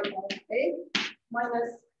pi over 8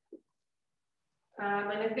 minus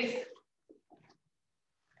this,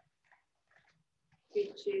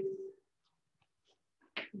 which is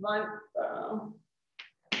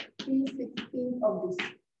 3/16 of this.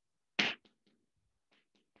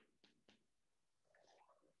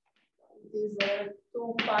 It is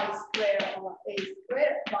 2 pi square over 8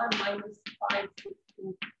 square, 1 minus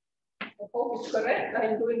 5/16. I hope it's correct.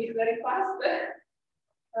 I'm doing it very fast.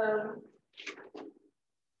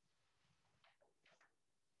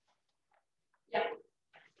 Yeah,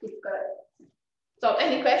 it's correct. So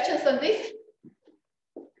any questions on this?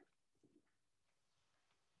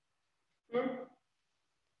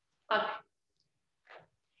 Okay.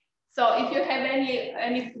 So if you have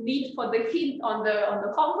any need for the hint on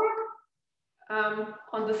the homework,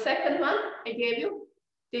 on the second one I gave you,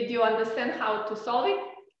 did you understand how to solve it?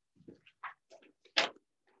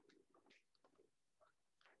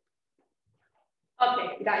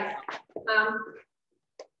 Okay, guys.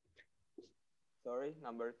 Sorry,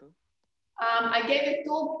 number 2. I gave you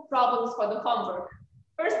 2 problems for the homework.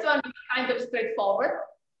 First one is kind of straightforward.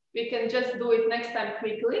 We can just do it next time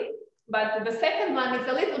quickly. But the second one is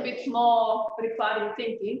a little bit more requiring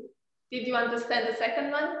thinking. Did you understand the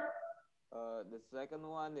second one? The second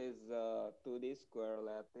one is 2D square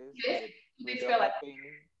lattice. Yes, with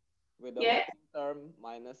the yes. hopping term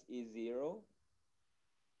minus E0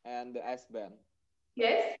 and the S-band.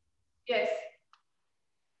 Yes, yes.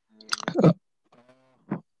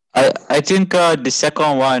 I think the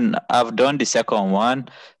second one, I've done the second one,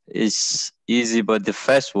 is easy, but the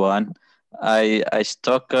first one, I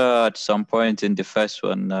stuck at some point in the first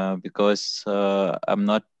one because I'm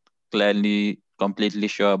not completely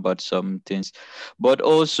sure about some things. But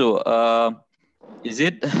also, is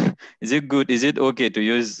it good? Is it okay to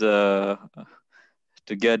use to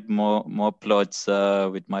get more plots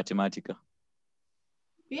with Mathematica?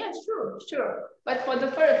 Yeah, sure. But for the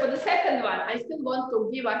second one, I still want to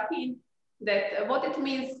give a hint that what it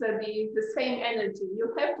means, the same energy.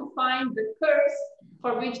 You have to find the curves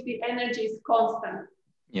for which the energy is constant.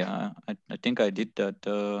 Yeah, I think I did that.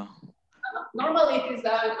 Normally, it is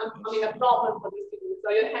a problem for the student. So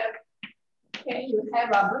you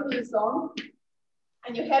have a brilliant zone,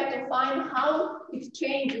 and you have to find how it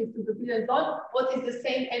changes to the brilliant zone. What is the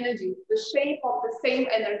same energy? The shape of the same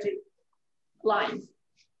energy lines.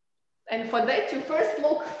 And for that, you first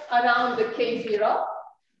look around the K0,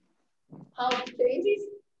 how it changes,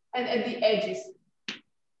 and at the edges.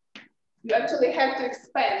 You actually have to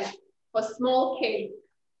expand for small k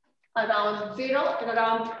around 0 and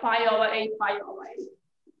around pi over a, pi over a.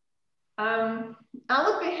 I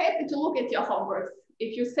would be happy to look at your homeworks.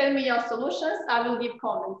 If you send me your solutions, I will give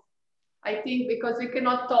comments. I think because we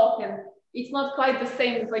cannot talk and it's not quite the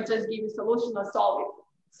same if I just give you a solution or solve it.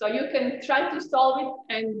 So you can try to solve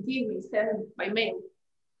it and send it by mail.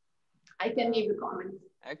 I can give you comments.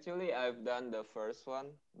 Actually, I've done the first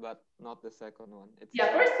one, but not the second one.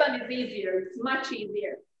 Yeah, first one is easier. It's much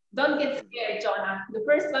easier. Don't get scared, Jonah. The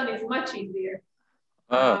first one is much easier.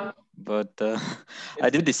 But I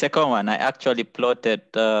did the second one. I actually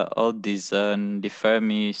plotted all these the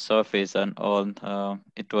Fermi surface and all.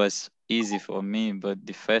 It was easy for me, but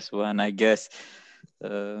the first one, I guess.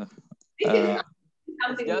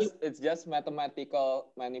 It's just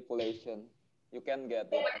mathematical manipulation. You can get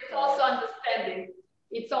it. But it's also understanding.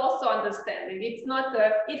 It's also understanding. It's not.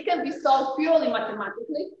 It can be solved purely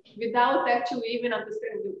mathematically without actually even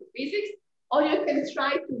understanding the physics, or you can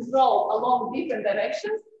try to draw along different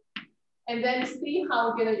directions and then see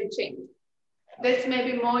how the energy changes. That's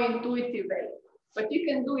maybe more intuitive way, but you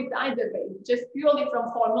can do it either way. Just purely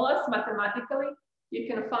from formulas mathematically, you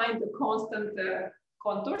can find the constant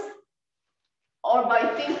contours, or by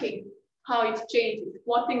thinking how it changes,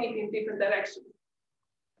 plotting it in different directions.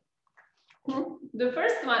 The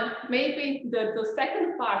first one, maybe the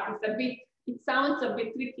second part is it sounds a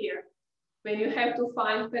bit trickier when you have to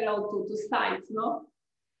find parallel to sides, no?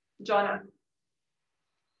 Jonah,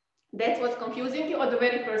 that's what's confusing you, or the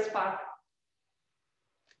very first part?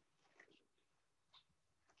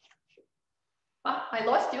 I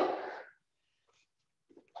lost you.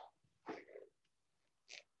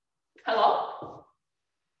 Hello?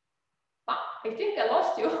 I think I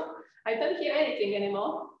lost you. I don't hear anything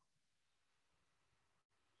anymore.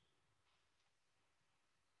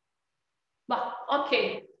 But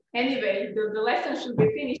okay, anyway, the lesson should be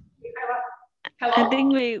finished. Hello? I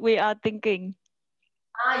think we are thinking.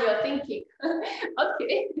 You're thinking.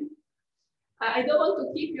 Okay. I don't want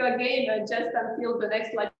to keep you again just until the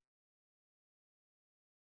next lecture.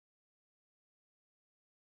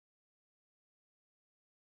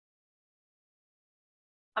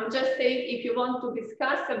 I'm just saying, if you want to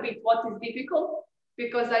discuss a bit what is difficult,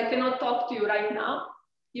 because I cannot talk to you right now,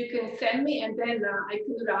 you can send me and then I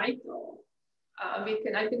can write, or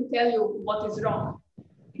I can tell you what is wrong.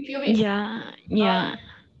 If you wish. Yeah.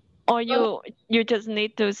 Or you just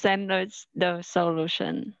need to send us the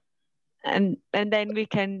solution, and then we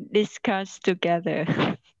can discuss together.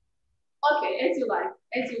 Okay, as you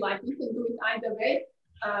like. You can do it either way.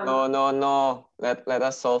 No. Let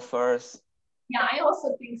us solve first. Yeah, I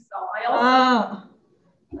also think so.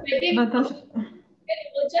 You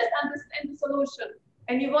just understand the solution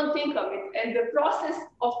and you won't think of it. And the process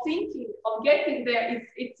of thinking, of getting there,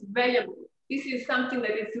 it's valuable. This is something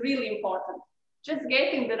that is really important. Just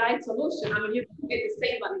getting the right solution. I mean, you can get the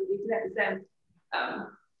same one in the exam.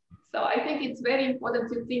 So I think it's very important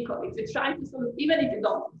to think of it, to try to solve, even if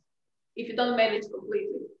you don't manage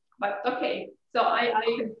completely. But okay, so I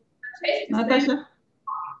Natasha?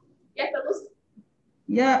 Yes,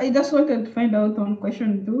 yeah, I just wanted to find out on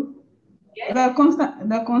question 2. Yes.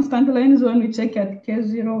 The constant lines when we check at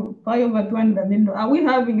K0, pi over 2 and the middle, are we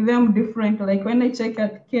having them different? Like when I check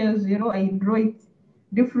at K0, I draw it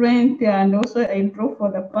different, and also I draw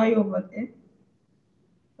for the pi over A.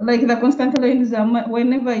 Like the constant lines,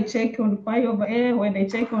 whenever I check on pi over A, when I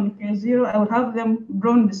check on K0, I will have them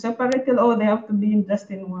drawn separated, or they have to be just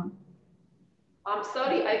in one. I'm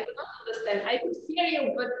sorry, I could not understand. I could hear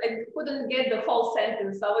you, but I couldn't get the whole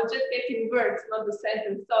sentence. I was just getting words, not the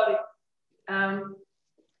sentence. Sorry. Can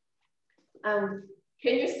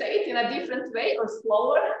you say it in a different way or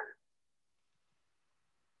slower?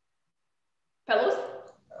 Pelus?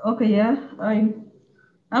 Okay, yeah.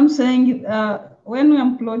 I'm saying when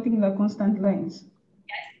I'm plotting the constant lines.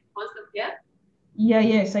 Yes, constant, yeah. Yeah,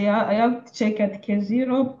 yes, I have to check at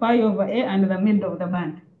K0, pi over A, and the middle of the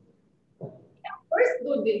band. Yeah, first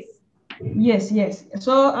do this. Yes.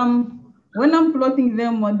 So when I'm plotting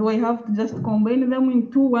them, do I have to just combine them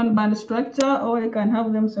into one band structure, or I can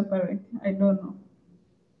have them separate? I don't know.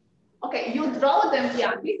 Okay, you draw them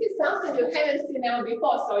here. This is something you haven't seen ever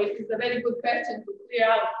before, so it is a very good question to clear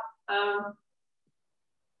out.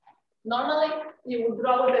 Normally, you would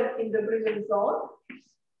draw them in the brilliant zone,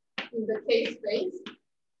 in the K space.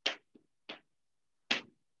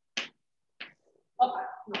 Okay,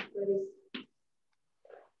 no, there is.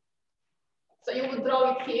 So you would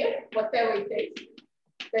draw it here, whatever it takes,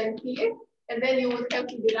 then here, and then you would have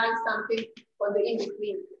to derive something for the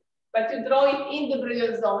in-between. But you draw it in the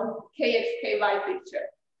brilliant zone, Kx, Ky picture.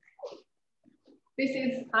 This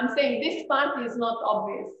is, I'm saying this part is not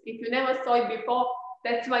obvious. If you never saw it before,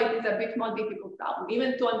 that's why it is a bit more difficult problem,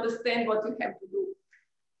 even to understand what you have to do.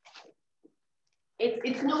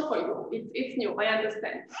 It's new for you, it's new, I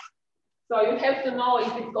understand. So you have to know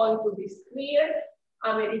if it's going to be clear,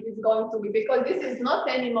 if it's going to be, because this is not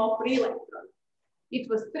anymore free electron. It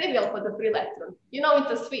was trivial for the free electron. You know,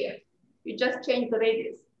 it's a sphere. You just change the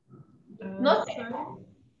radius. Not anymore.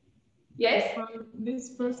 Yes? For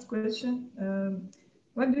this first question,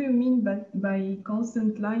 what do you mean by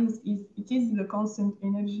constant lines? It is the constant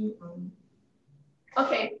energy?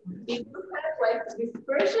 Okay, if you have like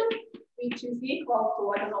dispersion, which is equal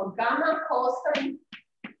to, I don't know, gamma cosine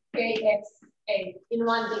Kxa in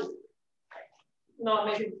 1D. No,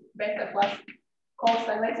 maybe better plus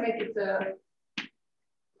cosine. Let's make it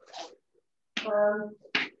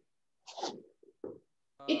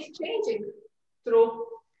it's changing through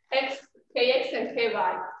kx and ky.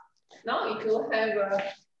 Now it will have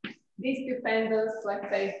this dependence, let's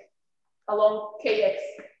say, along kx,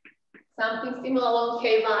 something similar along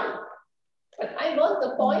ky. But I want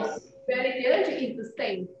the point where the energy is the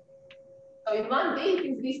same. So in 1D, it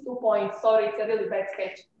is these 2 points. Sorry, it's a really bad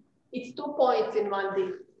sketch. It's 2 points in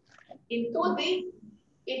 1D. In 2D,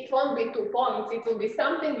 it won't be 2 points. It will be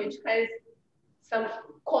something which has some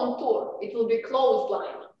contour. It will be closed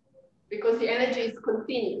line because the energy is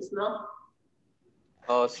continuous, no?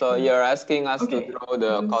 Oh, so you're asking us to draw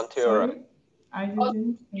the contour. Sorry, I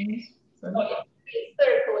didn't finish. Sorry. So it can be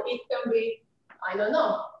circle. It can be, I don't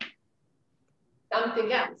know,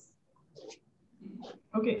 something else.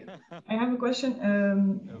 Okay, I have a question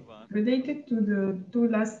related to the 2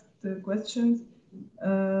 last questions.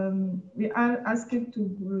 We are asked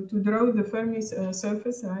to draw the Fermi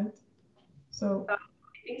surface, right? So, I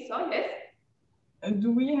think so, yes.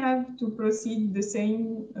 Do we have to proceed the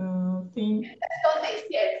same thing? Just on this,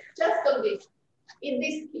 yes, just on this, in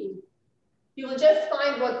this scheme. You will just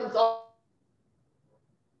find what is all.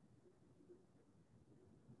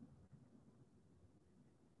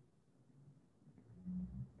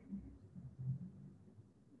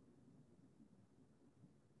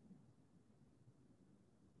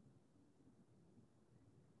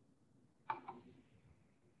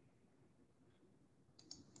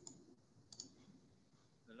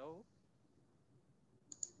 Hello?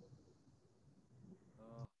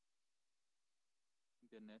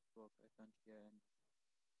 The network, I can't hear anything.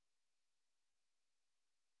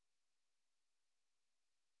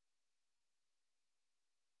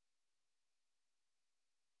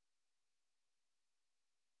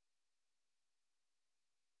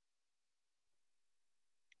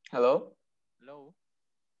 Hello? Hello?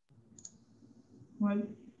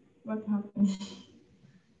 What happened?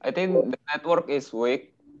 I think the network is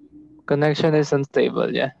weak. Connection is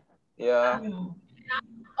unstable, yeah. Yeah.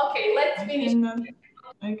 Okay, let's finish.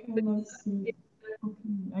 I cannot see. Okay.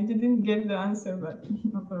 I didn't get the answer, but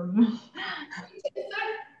no problem.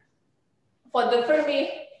 For the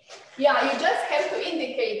Fermi, yeah, you just have to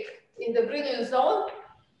indicate in the brilliant zone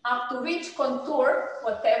up to which contour,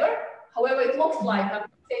 whatever, however it looks like, I'm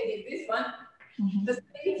saying this one, the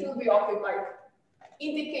space will be occupied.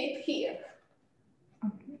 Indicate here.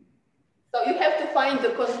 Okay. So you have to find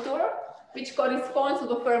the contour which corresponds to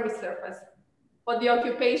the Fermi surface for the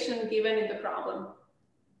occupation given in the problem.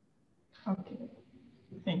 Okay.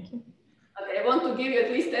 Thank you. Okay, I want to give you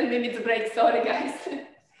at least 10 minutes break. Sorry, guys.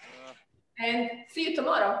 And see you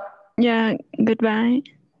tomorrow. Yeah, goodbye.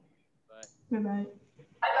 Bye. Bye-bye.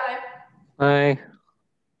 Bye-bye. Bye.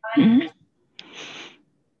 Mhm.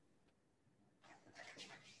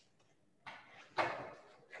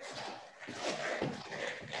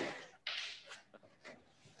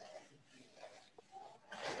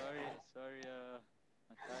 Sorry,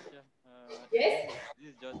 Natasha. Yes? This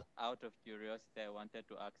is just out of curiosity. I wanted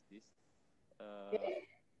to ask this.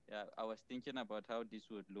 Yeah, I was thinking about how this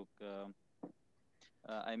would look.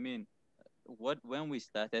 I mean, when we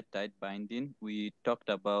started tight binding, we talked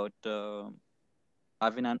about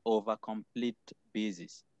having an over complete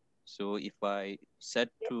basis. So if I set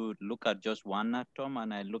to look at just one atom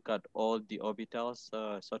and I look at all the orbitals,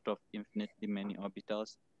 sort of infinitely many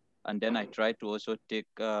orbitals, and then I try to also take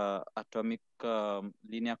atomic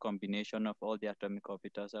linear combination of all the atomic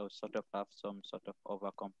orbitals, I will sort of have some sort of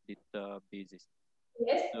overcomplete basis.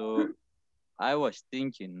 Yes. So I was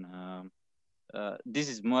thinking, this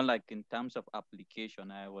is more like in terms of application,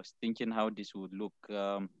 I was thinking how this would look.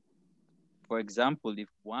 For example, if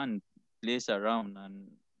one plays around and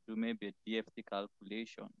do maybe a DFT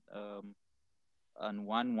calculation, and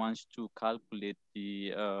one wants to calculate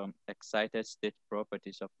the excited state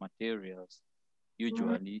properties of materials,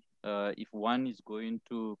 usually, if one is going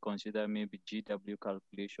to consider maybe GW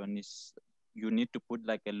calculation, is you need to put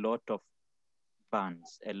like a lot of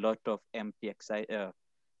bands, a lot of empty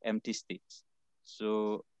states.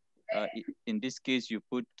 So in this case, you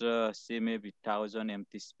put say maybe 1,000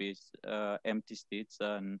 empty states,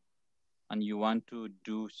 and you want to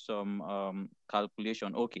do some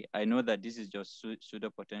calculation. Okay, I know that this is just pseudo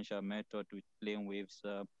potential method with plane waves,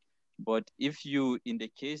 but if you, in the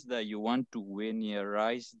case that you want to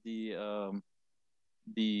linearize the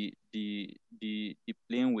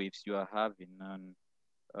plane waves you are having, and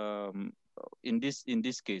in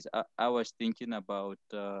this case, I was thinking about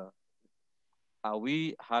are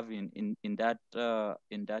we having in that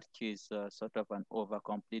case sort of an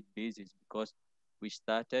overcomplete basis, because we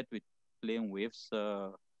started with plane waves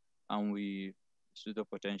and we pseudo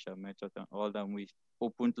potential method and all that, we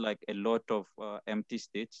opened like a lot of empty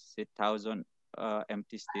states, say 1,000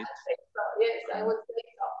 empty states. Yes, I would say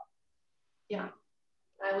so. Yeah,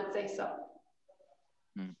 I would say so.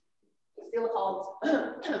 Mm. It still holds.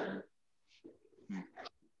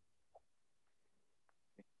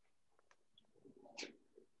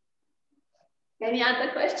 Any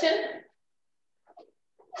other question?